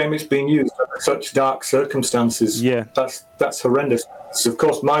 It's a shame it's being used under such dark circumstances. Yeah, that's horrendous. So of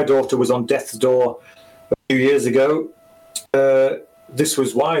course, my daughter was on death's door a few years ago. This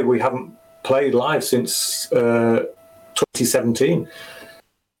was why we haven't played live since 2017.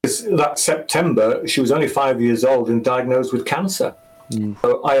 Because that September, she was only 5 years old and diagnosed with cancer.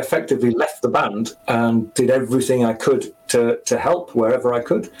 So I effectively left the band and did everything I could to help wherever I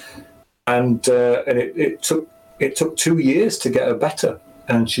could, and it took 2 years to get her better,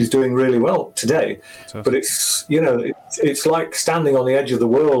 and she's doing really well today. But it's it's like standing on the edge of the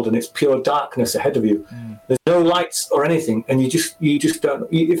world and it's pure darkness ahead of you. There's no lights or anything, and you just don't.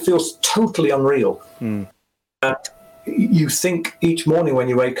 It feels totally unreal. And you think each morning when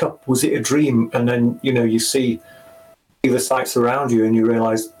you wake up, was it a dream? And then you see the sights around you, and you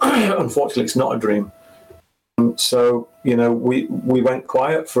realise, unfortunately, it's not a dream. So we went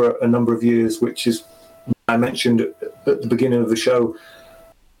quiet for a number of years, which is. I mentioned at the beginning of the show,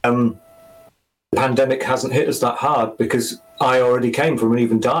 the pandemic hasn't hit us that hard because I already came from an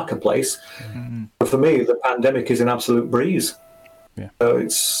even darker place. But for me, the pandemic is an absolute breeze. Yeah. So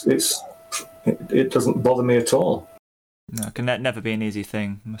it doesn't bother me at all. No, it can never be an easy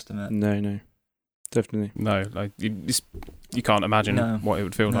thing, I must admit. No, definitely. No, like you can't imagine what it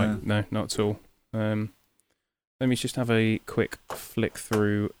would feel like. No, not at all. Let me just have a quick flick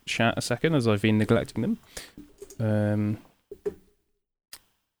through chat a second as I've been neglecting them. I'm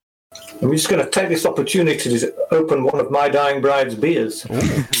just going to take this opportunity to open one of My Dying Bride's beers.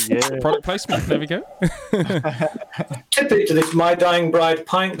 Product placement, there we go. Tip it to this My Dying Bride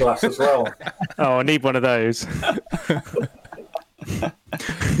pint glass as well. Oh, I need one of those.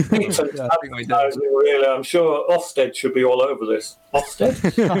 Really, I'm sure Ofsted should be all over this.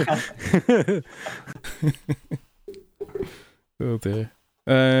 Ofsted? Oh dear.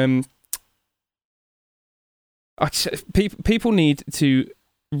 People need to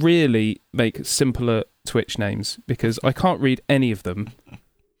really make simpler Twitch names because I can't read any of them.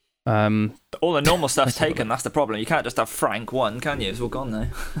 All the normal stuff's taken. That's the problem. You can't just have Frank 1, can you? It's all gone now.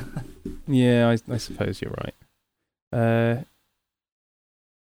 Yeah, I suppose you're right.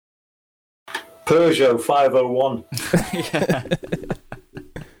 Peugeot 501.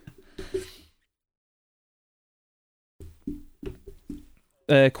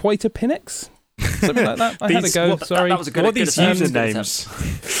 Yeah. Quite a Pinex? Something like that. I had a go. Sorry. That was a good. What are these usernames?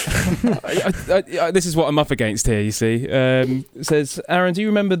 This is what I'm up against here. You see, it says, Aaron, do you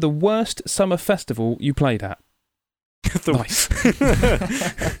remember the worst summer festival you played at? Nice.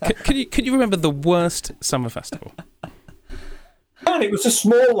 Could you remember the worst summer festival? And it was a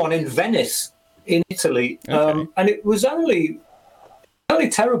small one in Venice, in Italy, and it was only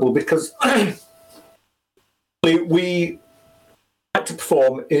terrible because we had to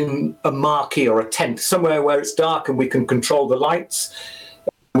perform in a marquee or a tent, somewhere where it's dark and we can control the lights.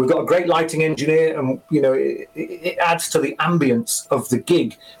 We've got a great lighting engineer, and it adds to the ambience of the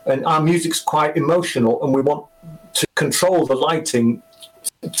gig. And our music's quite emotional, and we want to control the lighting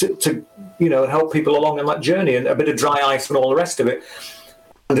to help people along on that journey, and a bit of dry ice and all the rest of it.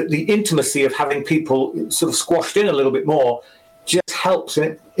 And the intimacy of having people sort of squashed in a little bit more just helps,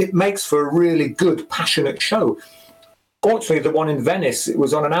 and it makes for a really good, passionate show. Fortunately, the one in Venice, it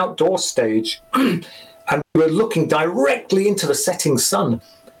was on an outdoor stage, and we were looking directly into the setting sun.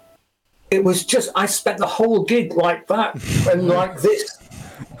 It was just, I spent the whole gig like that and like this.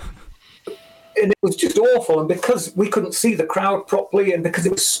 And it was just awful. And because we couldn't see the crowd properly, and because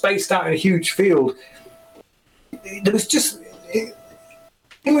it was spaced out in a huge field, there was just, everything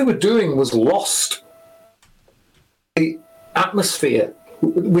we were doing was lost. The atmosphere,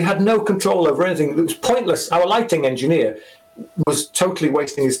 we had no control over anything. It was pointless. Our lighting engineer was totally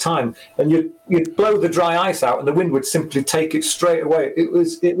wasting his time, and you'd blow the dry ice out and the wind would simply take it straight away. It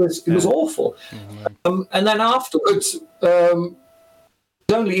was awful. Mm-hmm. And then afterwards,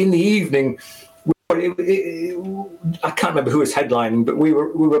 only in the evening, I can't remember who was headlining, but we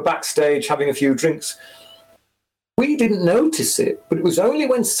were backstage having a few drinks. We didn't notice it, but it was only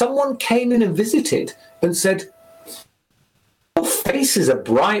when someone came in and visited and said, "Your faces are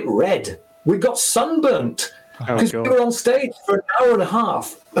bright red. We got sunburnt." Because we were on stage for an hour and a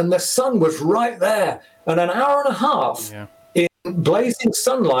half, and the sun was right there. And an hour and a half in blazing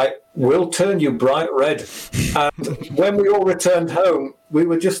sunlight will turn you bright red. And when we all returned home, we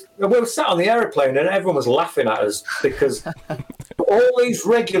were sat on the aeroplane, and everyone was laughing at us because all these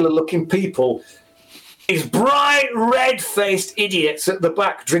regular-looking people, these bright red-faced idiots at the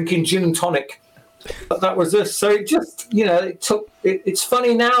back drinking gin and tonic. But that was us. So it just, it took. It's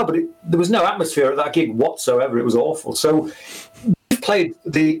funny now, but there was no atmosphere at that gig whatsoever. It was awful. So we played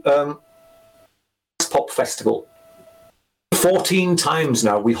the Pop Festival 14 times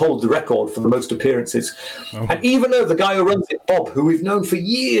now. We hold the record for the most appearances. Oh. And even though the guy who runs it, Bob, who we've known for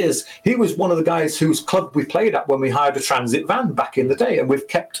years, he was one of the guys whose club we played at when we hired a transit van back in the day, and we've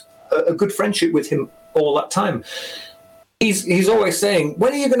kept a good friendship with him all that time. He's always saying,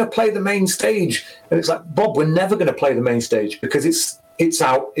 "When are you going to play the main stage?" And it's like, "Bob, we're never going to play the main stage because it's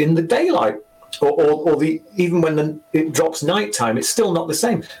out in the daylight, or even when it drops nighttime, it's still not the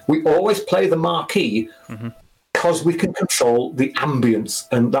same. We always play the marquee because we can control the ambience,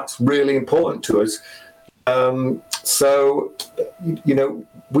 and that's really important to us." So,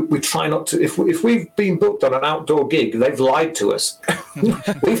 we try not to. If we've been booked on an outdoor gig, they've lied to us.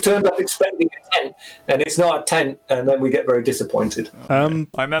 We've turned up expecting a tent, and it's not a tent, and then we get very disappointed. I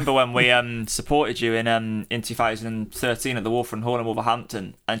remember when we supported you in 2013 at the Wolverhampton Hall in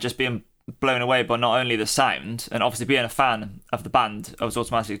Wolverhampton, and just being blown away by not only the sound, and obviously being a fan of the band, I was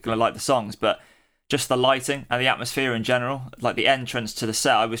automatically going to like the songs, but just the lighting and the atmosphere in general, like the entrance to the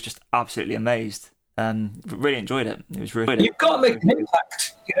set, I was just absolutely amazed. Really enjoyed it. It was really. You've got to make an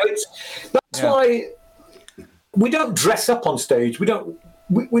impact. That's why we don't dress up on stage. We don't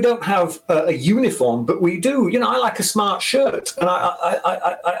have a uniform, but we do. I like a smart shirt, and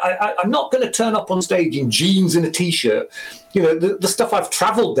I'm not going to turn up on stage in jeans and a t-shirt. The stuff I've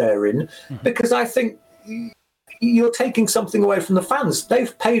travelled there in, because I think you're taking something away from the fans.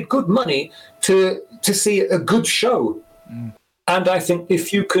 They've paid good money to see a good show. And I think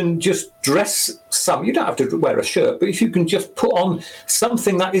if you can just dress you don't have to wear a shirt, but if you can just put on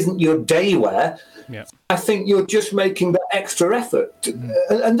something that isn't your day wear, I think you're just making the extra effort.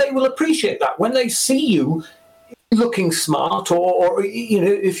 And they will appreciate that. When they see you looking smart, or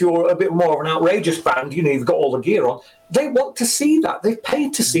if you're a bit more of an outrageous band, you've got all the gear on, they want to see that. They've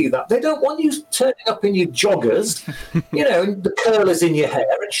paid to see that. They don't want you turning up in your joggers, and the curlers in your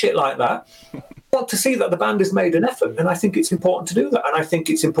hair and shit like that. Want to see that the band has made an effort, and I think it's important to do that. And I think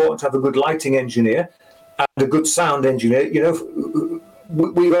it's important to have a good lighting engineer and a good sound engineer.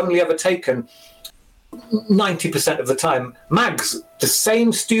 We've only ever taken 90% of the time. Mags, the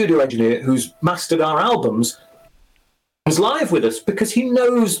same studio engineer who's mastered our albums, is live with us because he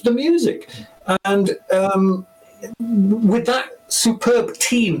knows the music. And with that superb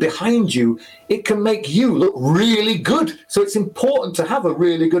team behind you, it can make you look really good. So it's important to have a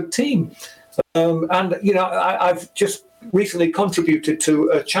really good team. I've just recently contributed to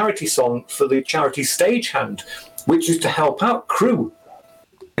a charity song for the charity Stagehand, which is to help out crew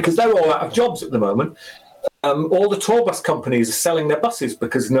because they're all out of jobs at the moment. All the tour bus companies are selling their buses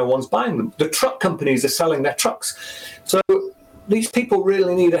because no one's buying them. The truck companies are selling their trucks. So these people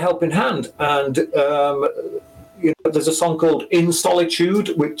really need a helping hand. And there's a song called In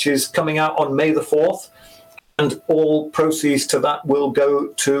Solitude, which is coming out on May the 4th. And all proceeds to that will go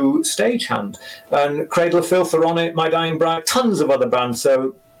to Stagehand. And Cradle of Filth are on it, My Dying Bride, tons of other bands.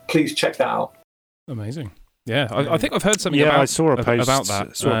 So please check that out. Amazing. Yeah, I think I've heard something I saw a post about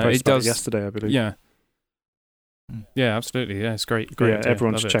that. Saw a post it does yesterday, I believe. Yeah. Yeah, absolutely. Yeah, it's great. Great. Yeah,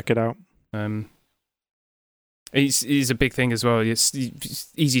 everyone should check it out. It's a big thing as well. It's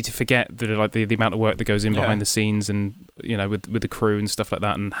easy to forget that like the amount of work that goes in behind the scenes, and with the crew and stuff like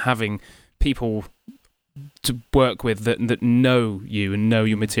that, and having people to work with that know you and know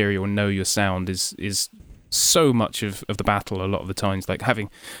your material and know your sound is so much of the battle a lot of the times. Like having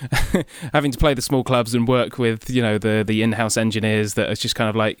to play the small clubs and work with the in-house engineers that are just kind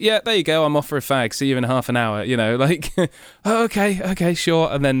of like, yeah, there you go, I'm off for a fag, see you in half an hour, like oh, okay, sure.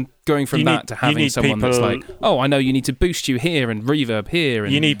 And then going from to having someone that's like, oh, I know you need to boost you here and reverb here,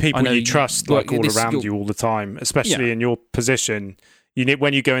 and you need people you trust like all around you all the time, especially in your position.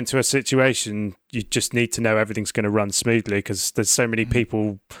 When you go into a situation, you just need to know everything's going to run smoothly, because there's so many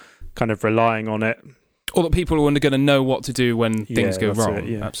people kind of relying on it. Or that people are going to know what to do when things go wrong. It,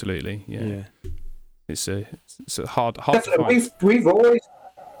 yeah. Absolutely, yeah. It's a hard to find. We've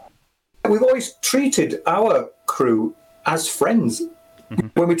always treated our crew as friends. Mm-hmm.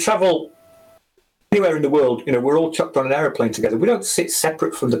 When we travel anywhere in the world, we're all chucked on an aeroplane together. We don't sit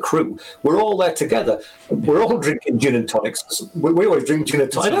separate from the crew. We're all there together. We're all drinking gin and tonics. We always drink gin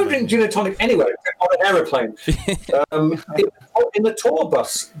and tonic. I don't drink gin and tonic anywhere on an aeroplane. In the tour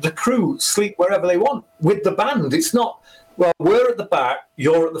bus, the crew sleep wherever they want with the band. It's not, well, we're at the back,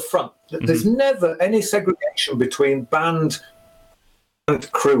 you're at the front. There's never any segregation between band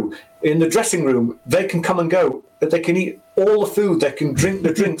and crew. In the dressing room, they can come and go. They can eat all the food. They can drink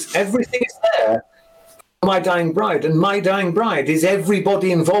the drinks. Everything is there. My Dying Bride, and My Dying Bride is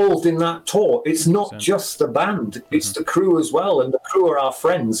everybody involved in that tour. It's not just the band, it's the crew as well, and the crew are our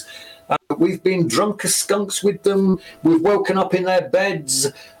friends. We've been drunk as skunks with them, we've woken up in their beds,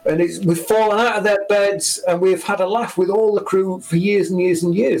 and we've fallen out of their beds, and we've had a laugh with all the crew for years and years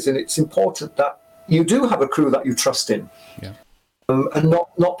and years, and it's important that you do have a crew that you trust in, and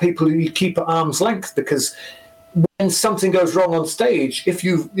not people who you keep at arm's length, because when something goes wrong on stage, if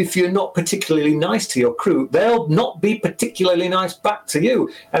you're not particularly nice to your crew, they'll not be particularly nice back to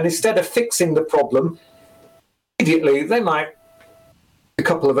you. And instead of fixing the problem immediately, they might a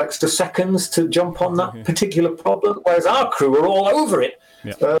couple of extra seconds to jump on that particular problem, whereas our crew are all over it.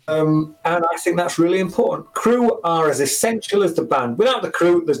 Yeah. And I think that's really important. Crew are as essential as the band. Without the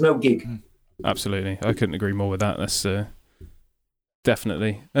crew, there's no gig. Absolutely. I couldn't agree more with that. That's...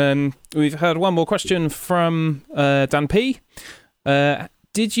 Definitely. We've had one more question from Dan P.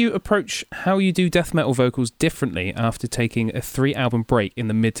 Did you approach how you do death metal vocals differently after taking a 3-album break in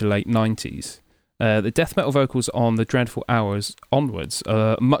the mid to late 90s? The death metal vocals on the Dreadful Hours onwards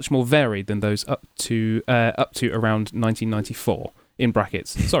are much more varied than those up to around 1994. In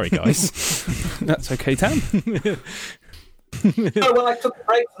brackets. Sorry, guys. That's okay, Tam. Well, I took a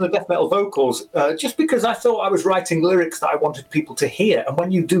break from the death metal vocals just because I thought I was writing lyrics that I wanted people to hear. And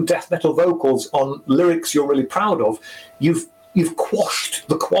when you do death metal vocals on lyrics you're really proud of, you've quashed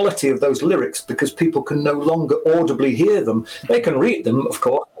the quality of those lyrics because people can no longer audibly hear them. They can read them, of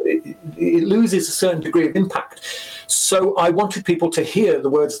course. It loses a certain degree of impact. So I wanted people to hear the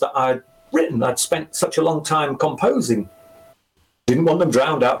words that I'd written. I'd spent such a long time composing. Didn't want them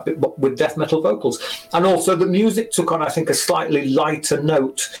drowned out with death metal vocals. And also the music took on, I think, a slightly lighter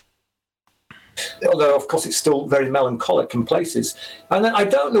note, although, of course, it's still very melancholic in places. And then I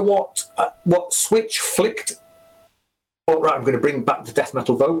don't know what switch flicked. Oh, right, I'm going to bring back the death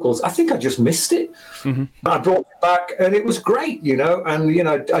metal vocals. I think I just missed it. Mm-hmm. I brought it back, and it was great, And,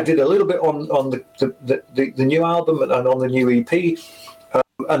 I did a little bit on the new album and on the new EP,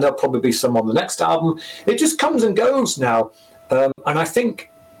 and there'll probably be some on the next album. It just comes and goes now. And I think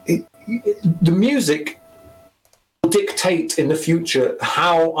the music will dictate in the future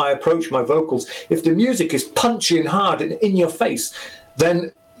how I approach my vocals. If the music is punchy and hard and in your face,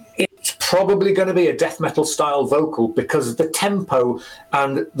 then it's probably going to be a death metal style vocal because the tempo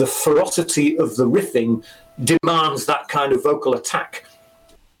and the ferocity of the riffing demands that kind of vocal attack.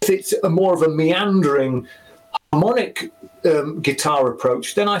 If it's more of a meandering harmonic guitar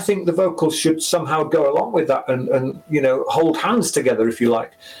approach, then I think the vocals should somehow go along with that and hold hands together, if you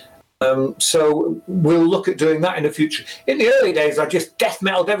like. So we'll look at doing that in the future. In the early days, I just death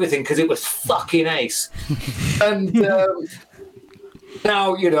metaled everything because it was fucking ace. And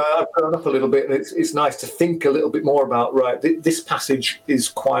now, I've grown up a little bit, and it's nice to think a little bit more about, right, this passage is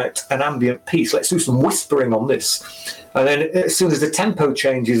quite an ambient piece. Let's do some whispering on this. And then as soon as the tempo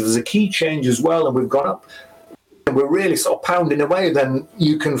changes, there's a key change as well, and we've gone up. And we're really sort of pounding away, then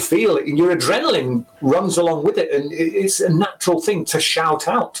you can feel it, and your adrenaline runs along with it, and it's a natural thing to shout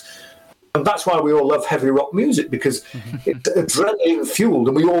out. And that's why we all love heavy rock music, because it's adrenaline fueled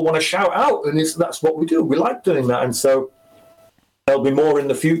and we all want to shout out, and that's what we do. We like doing that. And so there'll be more in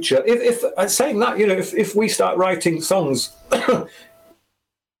the future. If saying that, if we start writing songs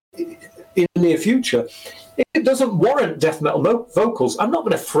in the near future, if it doesn't warrant death metal vocals, I'm not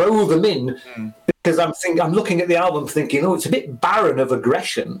going to throw them in because I'm looking at the album thinking, it's a bit barren of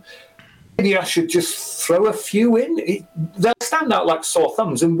aggression. Maybe I should just throw a few in. They'll stand out like sore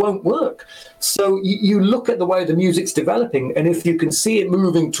thumbs and won't work. So you look at the way the music's developing, and if you can see it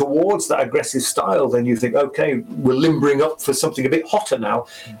moving towards that aggressive style, then you think, okay, we're limbering up for something a bit hotter now,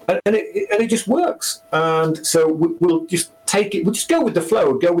 and it just works. And so we'll just take it. We'll just go with the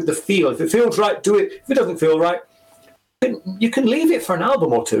flow, go with the feel. If it feels right, do it. If it doesn't feel right, you can leave it for an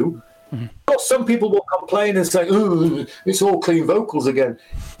album or two. Or some people will complain and say, "Oh, it's all clean vocals again."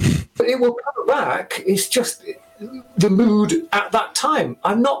 But it will come back. It's just the mood at that time.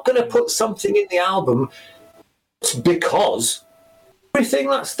 I'm not going to put something in the album because everything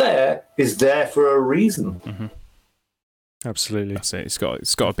that's there is there for a reason. Absolutely. That's it. It's got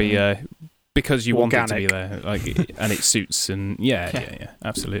to be because you organic. want it to be there, like, and it suits. And yeah,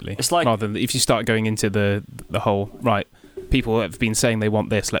 absolutely. It's like, rather than if you start going into the whole right. People have been saying they want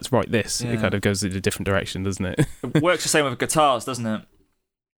this, let's write this. It kind of goes in a different direction, doesn't it? It works the same with guitars, doesn't it?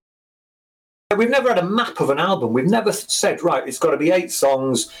 We've never had a map of an album. We've never said, right, it's got to be 8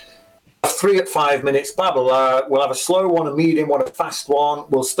 songs, 3 at 5 minutes, blah, blah, blah. We'll have a slow one, a medium one, a fast one.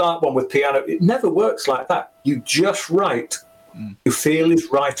 We'll start one with piano. It never works like that. You just write. You feel is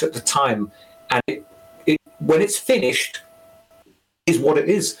right at the time. And it when it's finished, is what it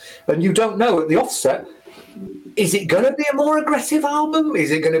is. And you don't know at the offset, is it going to be a more aggressive album?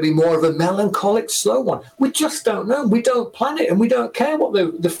 Is it going to be more of a melancholic, slow one? We just don't know. We don't plan it, and we don't care what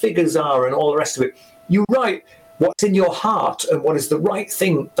the figures are and all the rest of it. You write what's in your heart and what is the right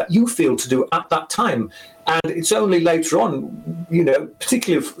thing that you feel to do at that time. And it's only later on,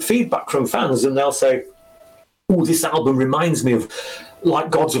 particularly feedback from fans, and they'll say, "Oh, this album reminds me of like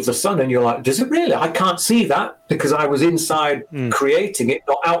Gods of the Sun," and you're like, "Does it really? I can't see that because I was inside creating it,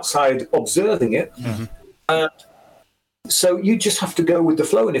 not outside observing it." So you just have to go with the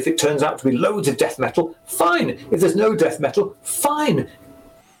flow, and if it turns out to be loads of death metal, fine. If there's no death metal, fine.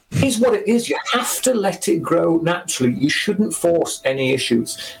 It's what it is. You have to let it grow naturally. You shouldn't force any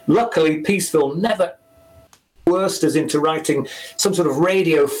issues. Luckily, Peaceville never coerced us into writing some sort of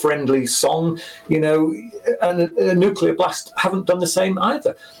radio-friendly song, and Nuclear Blast haven't done the same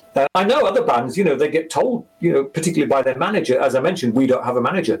either. I know other bands, they get told, particularly by their manager. As I mentioned, we don't have a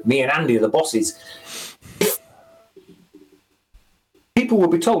manager. Me and Andy are the bosses. People will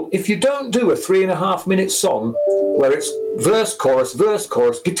be told, if you don't do a 3.5-minute song where it's verse, chorus,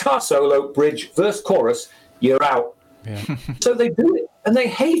 guitar solo, bridge, verse, chorus, you're out. Yeah. So they do it, and they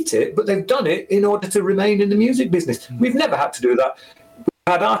hate it, but they've done it in order to remain in the music business. We've never had to do that.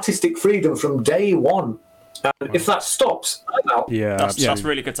 We had artistic freedom from day one. And if that stops, I'm out. Yeah, that's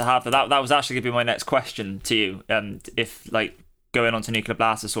really good to have. That was actually going to be my next question to you. If going on to Nuclear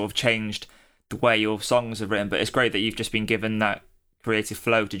Blast has sort of changed the way your songs are written, but it's great that you've just been given that creative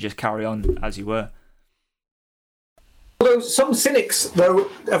flow to just carry on as you were. Although some cynics, though,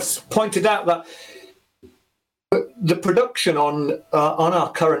 have pointed out that the production on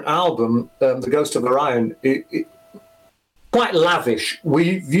our current album, The Ghost of Orion, quite lavish.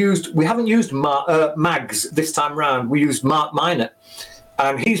 We haven't used Mags this time round. We used Mark Minor,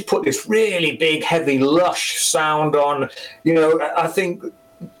 and he's put this really big, heavy, lush sound on. I think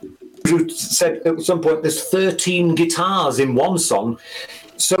you said at some point there's 13 guitars in one song.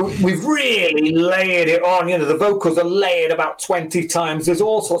 So we've really layered it on. The vocals are layered about 20 times. There's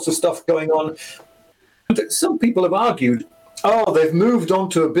all sorts of stuff going on. Some people have argued, they've moved on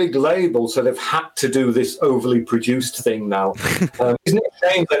to a big label, so they've had to do this overly produced thing now. Isn't it a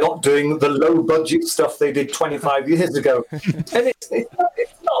shame they're not doing the low-budget stuff they did 25 years ago? And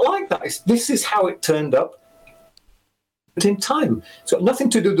it's not like that. This is how it turned up. But in time. It's got nothing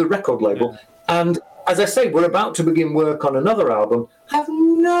to do with the record label. And as I say, we're about to begin work on another album. I have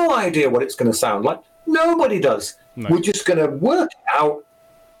no idea what it's going to sound like. Nobody does. No. We're just going to work it out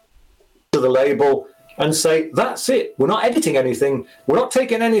to the label and say, that's it. We're not editing anything. We're not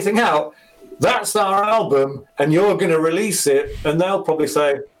taking anything out. That's our album, and you're going to release it. And they'll probably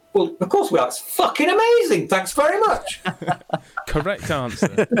say, well, of course we are. It's fucking amazing. Thanks very much. Correct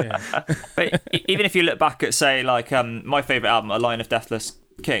answer. Yeah. But even if you look back at, say, my favourite album, A Line of Deathless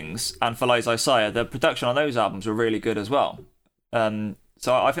Kings, and For Lies Isaiah, the production on those albums were really good as well. So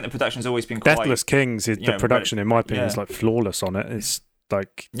I think the production's always been quite... Deathless Kings, the production, in my opinion, is flawless on it. It's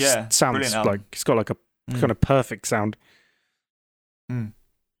sounds like it's got a kind of perfect sound.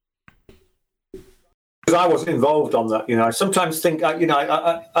 I wasn't involved on that. I sometimes think,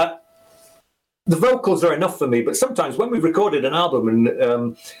 the vocals are enough for me, but sometimes when we've recorded an album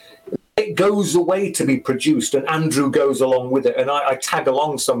and it goes away to be produced and Andrew goes along with it and I tag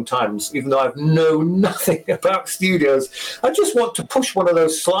along sometimes, even though I've known nothing about studios. I just want to push one of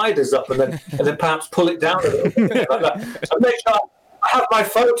those sliders up and then perhaps pull it down a little bit like that. So make sure I have my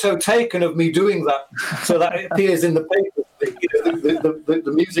photo taken of me doing that so that it appears in the paper,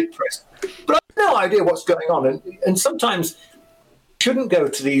 the music press. But I have no idea what's going on. And sometimes you shouldn't go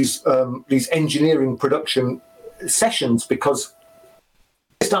to these engineering production sessions because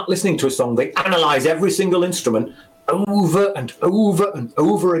they start listening to a song, they analyse every single instrument over and over and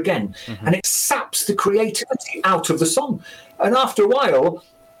over again, and it saps the creativity out of the song. And after a while, you're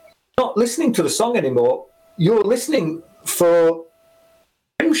not listening to the song anymore. You're listening for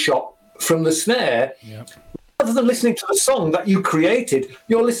rim shot from the snare. Yep. Rather than listening to the song that you created,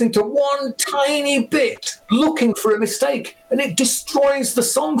 you're listening to one tiny bit, looking for a mistake, and it destroys the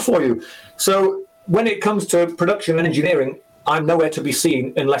song for you. So when it comes to production and engineering, I'm nowhere to be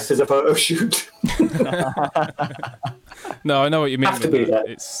seen unless there's a photo shoot. No, I know what you mean. Have to be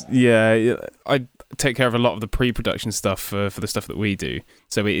there. I take care of a lot of the pre-production stuff for the stuff that we do.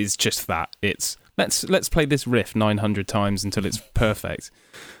 So it is just that. It's let's play this riff 900 times until it's perfect,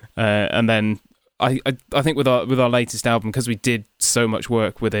 and then I think with our latest album, because we did so much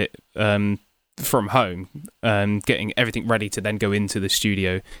work with it from home, getting everything ready to then go into the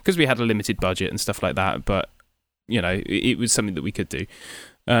studio because we had a limited budget and stuff like that, but it was something that we could do.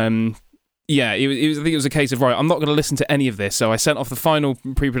 I think it was a case of, right, I'm not going to listen to any of this, so I sent off the final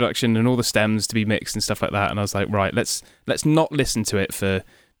pre-production and all the stems to be mixed and stuff like that, and I was like, right, let's not listen to it for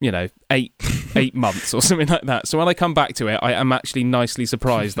 8 months or something like that. So when I come back to it, I am actually nicely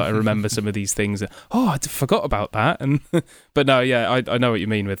surprised that I remember some of these things. I forgot about that. And but no, I know what you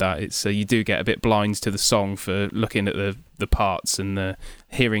mean with that. It's you do get a bit blind to the song for looking at the parts and the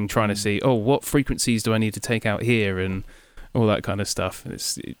hearing, trying to see, what frequencies do I need to take out here and all that kind of stuff.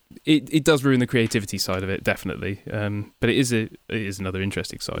 It does ruin the creativity side of it, definitely. But it is another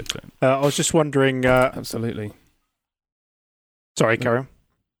interesting side to it. I was just wondering. Absolutely. Sorry, carry on.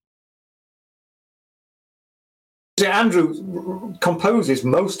 Andrew composes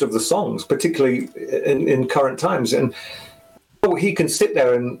most of the songs, particularly in current times, and he can sit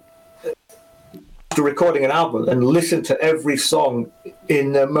there and after recording an album and listen to every song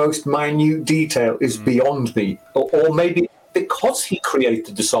in the most minute detail is beyond me. Or maybe because he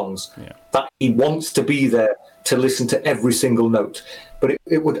created the songs, that he wants to be there to listen to every single note. But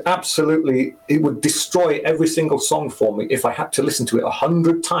it would destroy every single song for me if I had to listen to it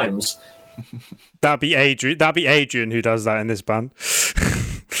 100 times. That'd be Adrian who does that in this band.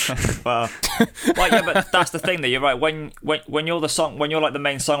 Well, but that's the thing. That you're right. When you're like the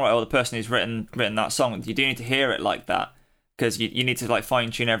main songwriter or the person who's written that song, you do need to hear it like that because you need to like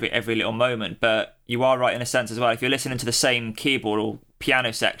fine tune every little moment. But you are right in a sense as well. If you're listening to the same keyboard or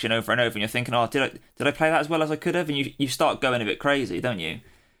piano section over and over, and you're thinking, did I play that as well as I could have? And you start going a bit crazy, don't you?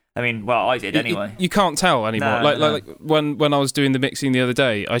 I mean, well, I did anyway. You can't tell anymore. No. Like when I was doing the mixing the other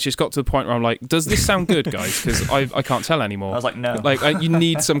day, I just got to the point where I'm like, does this sound good, guys? Because I can't tell anymore. I was like, no. You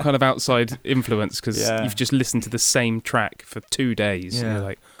need some kind of outside influence because you've just listened to the same track for 2 days. And you're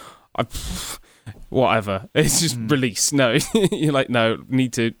like, whatever. It's just release. No, you're like, no,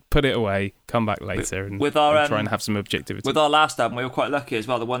 need to put it away, come back later and try and have some objectivity. With our last album, we were quite lucky as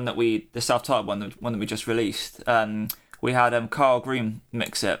well. The self-titled one, the one that we just released. We had Carl Green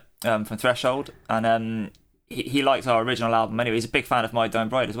mix it from Threshold, and he liked our original album anyway. He's a big fan of My Dying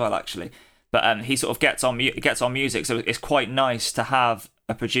Bride as well, actually. But he sort of gets on music, so it's quite nice to have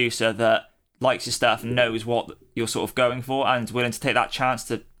a producer that likes your stuff and knows what you're sort of going for and is willing to take that chance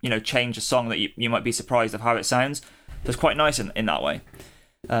to change a song that you might be surprised of how it sounds. So it's quite nice in that way.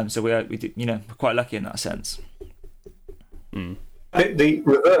 So we're quite lucky in that sense. The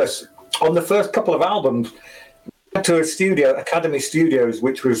reverse on the first couple of albums. To a studio, Academy Studios,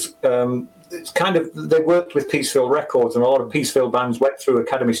 which was they worked with Peaceville Records, and a lot of Peaceville bands went through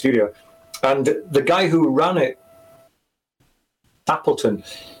Academy Studio. And the guy who ran it, Appleton,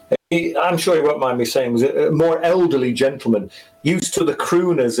 I'm sure he won't mind me saying, was a more elderly gentleman, used to the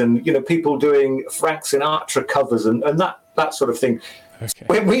crooners and people doing Frank Sinatra covers and that sort of thing. Okay.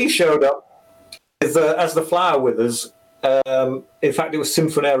 When we showed up as the Flower Withers, in fact, it was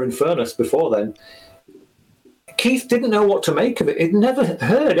Symphonaire Infernus before then. Keith didn't know what to make of it. He'd never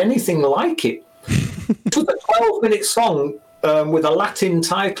heard anything like it. It was a 12-minute song with a Latin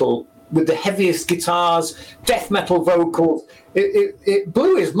title, with the heaviest guitars, death metal vocals. It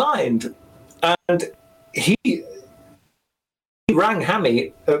blew his mind. And he he rang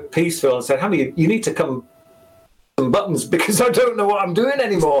Hammy at Peaceville and said, Hammy, you need to come some buttons because I don't know what I'm doing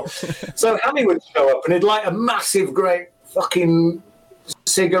anymore. So Hammy would show up and he'd light a massive, great fucking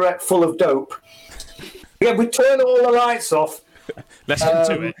cigarette full of dope. Yeah, we'd turn all the lights off. Let's get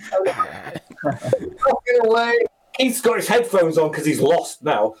to it. Walking away. Keith's got his headphones on because he's lost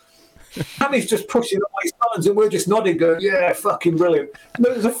now. Hammy's just pushing all these buttons and we're just nodding, going, yeah, fucking brilliant.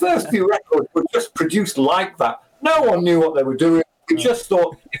 The first few records were just produced like that. No one knew what they were doing. We just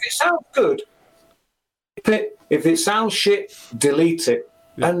thought, if it sounds good, keep it. If it sounds shit, delete it.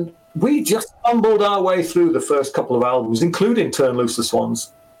 Yeah. And we just stumbled our way through the first couple of albums, including Turn Loose the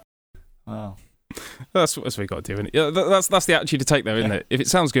Swans. Wow. That's what we got to do, isn't it? Yeah, that's the attitude to take, though, isn't it? If it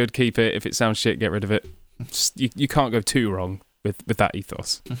sounds good, keep it. If it sounds shit, get rid of it. You can't go too wrong with that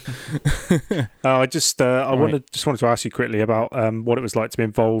ethos. I wanted to ask you quickly about what it was like to be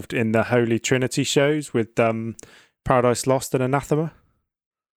involved in the Holy Trinity shows with Paradise Lost and Anathema.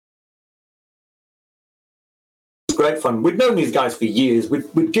 It was great fun. We'd known these guys for years.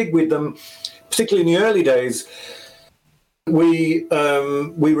 We'd gig with them, particularly in the early days. We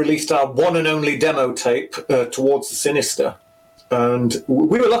released our one and only demo tape, Towards the Sinister. And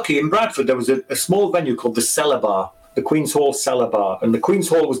we were lucky in Bradford. There was a small venue called the Cellar Bar, the Queen's Hall Cellar Bar. And the Queen's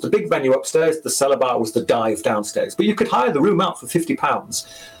Hall was the big venue upstairs. The Cellar Bar was the dive downstairs. But you could hire the room out for £50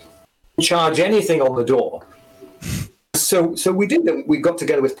 and charge anything on the door. So we did them. We got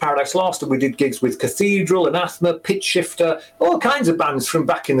together with Paradise Lost and we did gigs with Cathedral, Anathema, Pitch Shifter, all kinds of bands from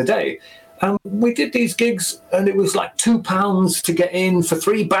back in the day. And we did these gigs and it was like £2 to get in for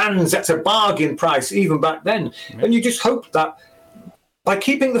 3 bands. That's a bargain price even back then. Yeah. And you just hoped that by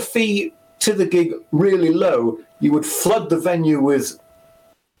keeping the fee to the gig really low, you would flood the venue with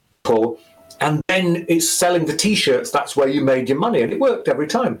people, and then it's selling the T-shirts. That's where you made your money, and it worked every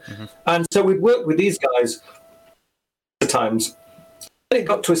time. Mm-hmm. And so we'd work with these guys at times. And it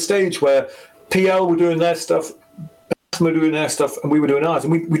got to a stage where PL were doing their stuff, were doing their stuff, and we were doing ours.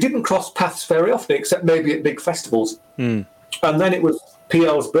 And we didn't cross paths very often, except maybe at big festivals. Mm. And then it was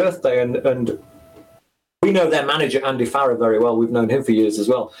PL's birthday, and we know their manager, Andy Farrer, very well. We've known him for years as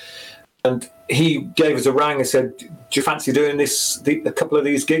well. And he gave us a rang and said, do you fancy doing a couple of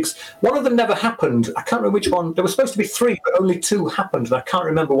these gigs? One of them never happened. I can't remember which one. There were supposed to be 3, but only 2 happened. And I can't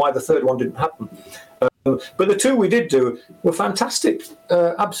remember why the third one didn't happen. But the 2 we did do were fantastic,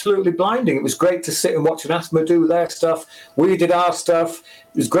 absolutely blinding. It was great to sit and watch Anathema do their stuff. We did our stuff.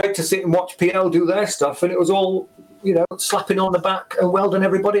 It was great to sit and watch PL do their stuff. And it was all, slapping on the back and well done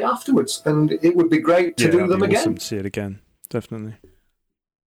everybody afterwards. And it would be great to do them again. Awesome to see it again, definitely.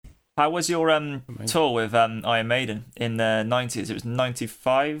 How was your tour with Iron Maiden in the 90s? It was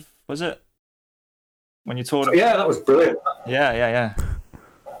 95, was it? When you toured? Yeah, that was brilliant. Yeah.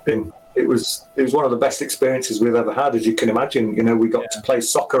 It was one of the best experiences we've ever had, as you can imagine. We got to play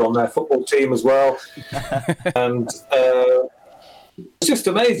soccer on their football team as well. And it's just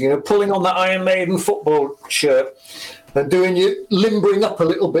amazing, pulling on that Iron Maiden football shirt and doing you limbering up a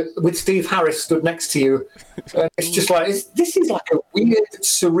little bit with Steve Harris stood next to you. It's just like, this is like a weird,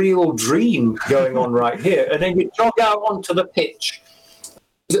 surreal dream going on right here. And then you jog out onto the pitch.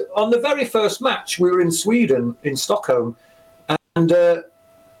 On the very first match, we were in Sweden, in Stockholm, and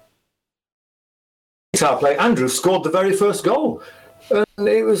guitar player Andrew scored the very first goal. And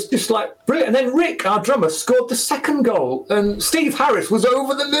it was just like brilliant. And then Rick, our drummer, scored the second goal. And Steve Harris was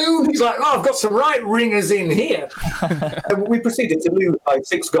over the moon. He's like, I've got some right ringers in here. And we proceeded to lose by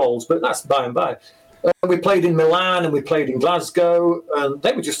 6 goals, but that's by and by. We played in Milan and we played in Glasgow. And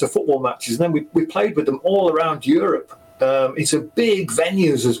they were just the football matches. And then we played with them all around Europe. It's a big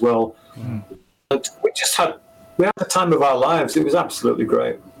venues as well. Mm. And we had the time of our lives. It was absolutely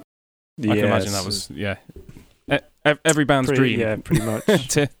great. I can imagine that was, every band's dream. Yeah, pretty much.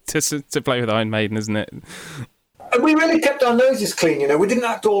 to play with Iron Maiden, isn't it? And we really kept our noses clean, We didn't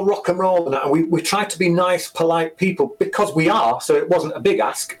act all rock and roll and that. And we tried to be nice, polite people because we are, so it wasn't a big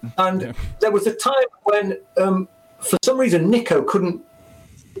ask. And there was a time when, for some reason, Nico couldn't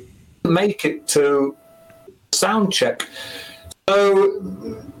make it to sound check.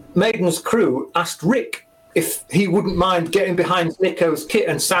 So Maiden's crew asked Rick if he wouldn't mind getting behind Nico's kit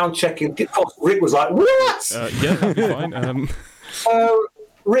and sound checking. Rick was like, what? Yeah, that'd be fine. So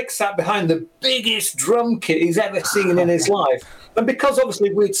Rick sat behind the biggest drum kit he's ever seen in his life. And because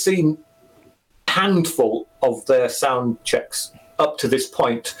obviously we'd seen a handful of their sound checks up to this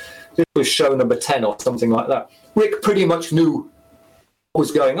point, this was show number 10 or something like that, Rick pretty much knew what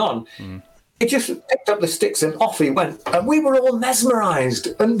was going on. Mm. He just picked up the sticks and off he went. And we were all mesmerised.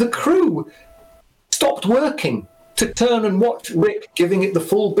 And the crew stopped working to turn and watch Rick giving it the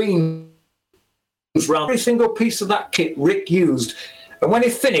full beam round every single piece of that kit Rick used. And when he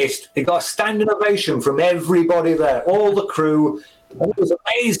finished, he got a standing ovation from everybody there, all the crew. And it was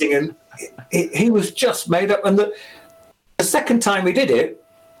amazing. And he was just made up. And the second time he did it,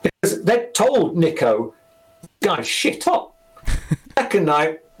 because they'd told Nico, guys, shit up. Second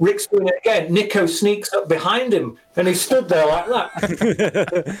night, Rick's doing it again. Nico sneaks up behind him, and he stood there like that.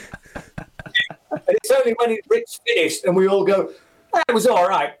 And it's only when Rick's finished, and we all go, that was all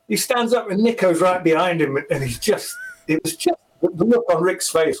right. He stands up, and Nico's right behind him, and it was just, the look on Rick's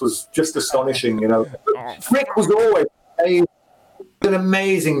face was just astonishing, you know. Rick was always an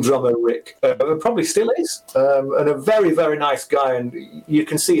amazing drummer, Rick. Probably still is, and a very, very nice guy, and you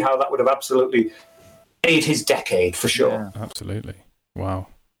can see how that would have absolutely made his decade, for sure. Yeah, absolutely. Wow.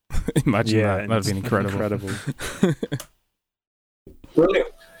 Imagine that. That would have been incredible. Brilliant.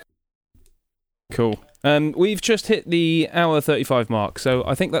 Cool. We've just hit the hour 35 mark, so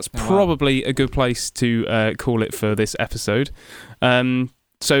I think that's probably a good place to call it for this episode.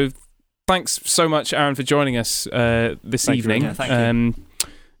 So thanks so much, Aaron, for joining us this evening. Thank you.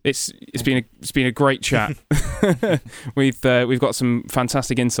 It's been a great chat. We've got some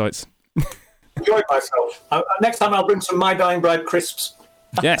fantastic insights. Enjoyed myself. Next time I'll bring some My Dying Bride crisps.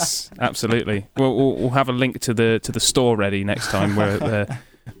 Yes, absolutely. We'll have a link to the store ready next time where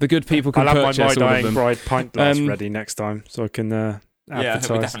the good people can purchase all of them. I'll have my Dying Bride pint glass ready next time, so I can advertise.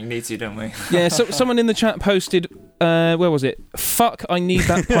 Yeah, we definitely need to, don't we? Yeah, so someone in the chat posted, where was it? Fuck, I need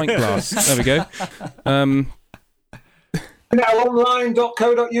that pint glass. There we go.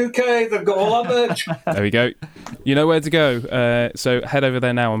 Nowonline.co.uk, they've got all our merch. There we go. You know where to go. So head over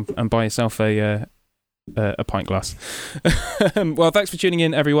there now and buy yourself a pint glass. Well, thanks for tuning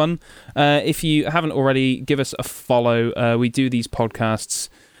in, everyone. If you haven't already, give us a follow. We do these podcasts.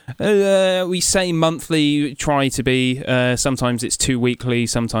 We say monthly, try to be. Sometimes it's 2 weekly.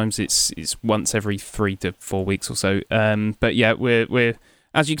 Sometimes it's once every 3 to 4 weeks or so. But yeah, we're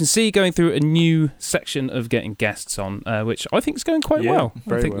as you can see, going through a new section of getting guests on, which I think is going quite well.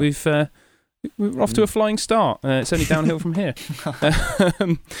 I think we're off to a flying start. It's only downhill from here.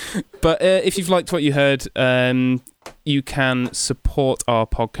 But if you've liked what you heard, you can support our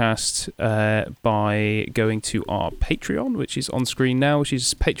podcast by going to our Patreon, which is on screen now, which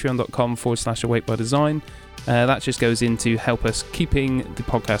is patreon.com/Awake by Design. That just goes in to help us keeping the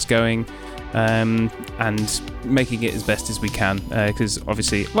podcast going and making it as best as we can, because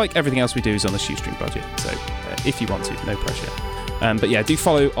obviously, like everything else we do, is on a shoestring budget. So if you want to, no pressure. But yeah, do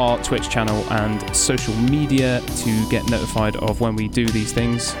follow our Twitch channel and social media to get notified of when we do these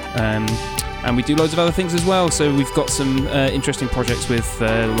things. And we do loads of other things as well. So we've got some interesting projects with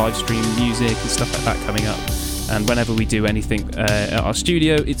live stream music and stuff like that coming up. And whenever we do anything at our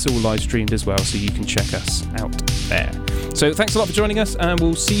studio, it's all live streamed as well, so you can check us out there. So thanks a lot for joining us, and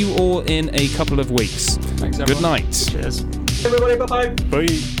we'll see you all in a couple of weeks. Thanks, everyone. Good night. Cheers. Everybody, bye-bye.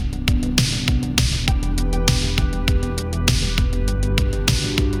 Bye.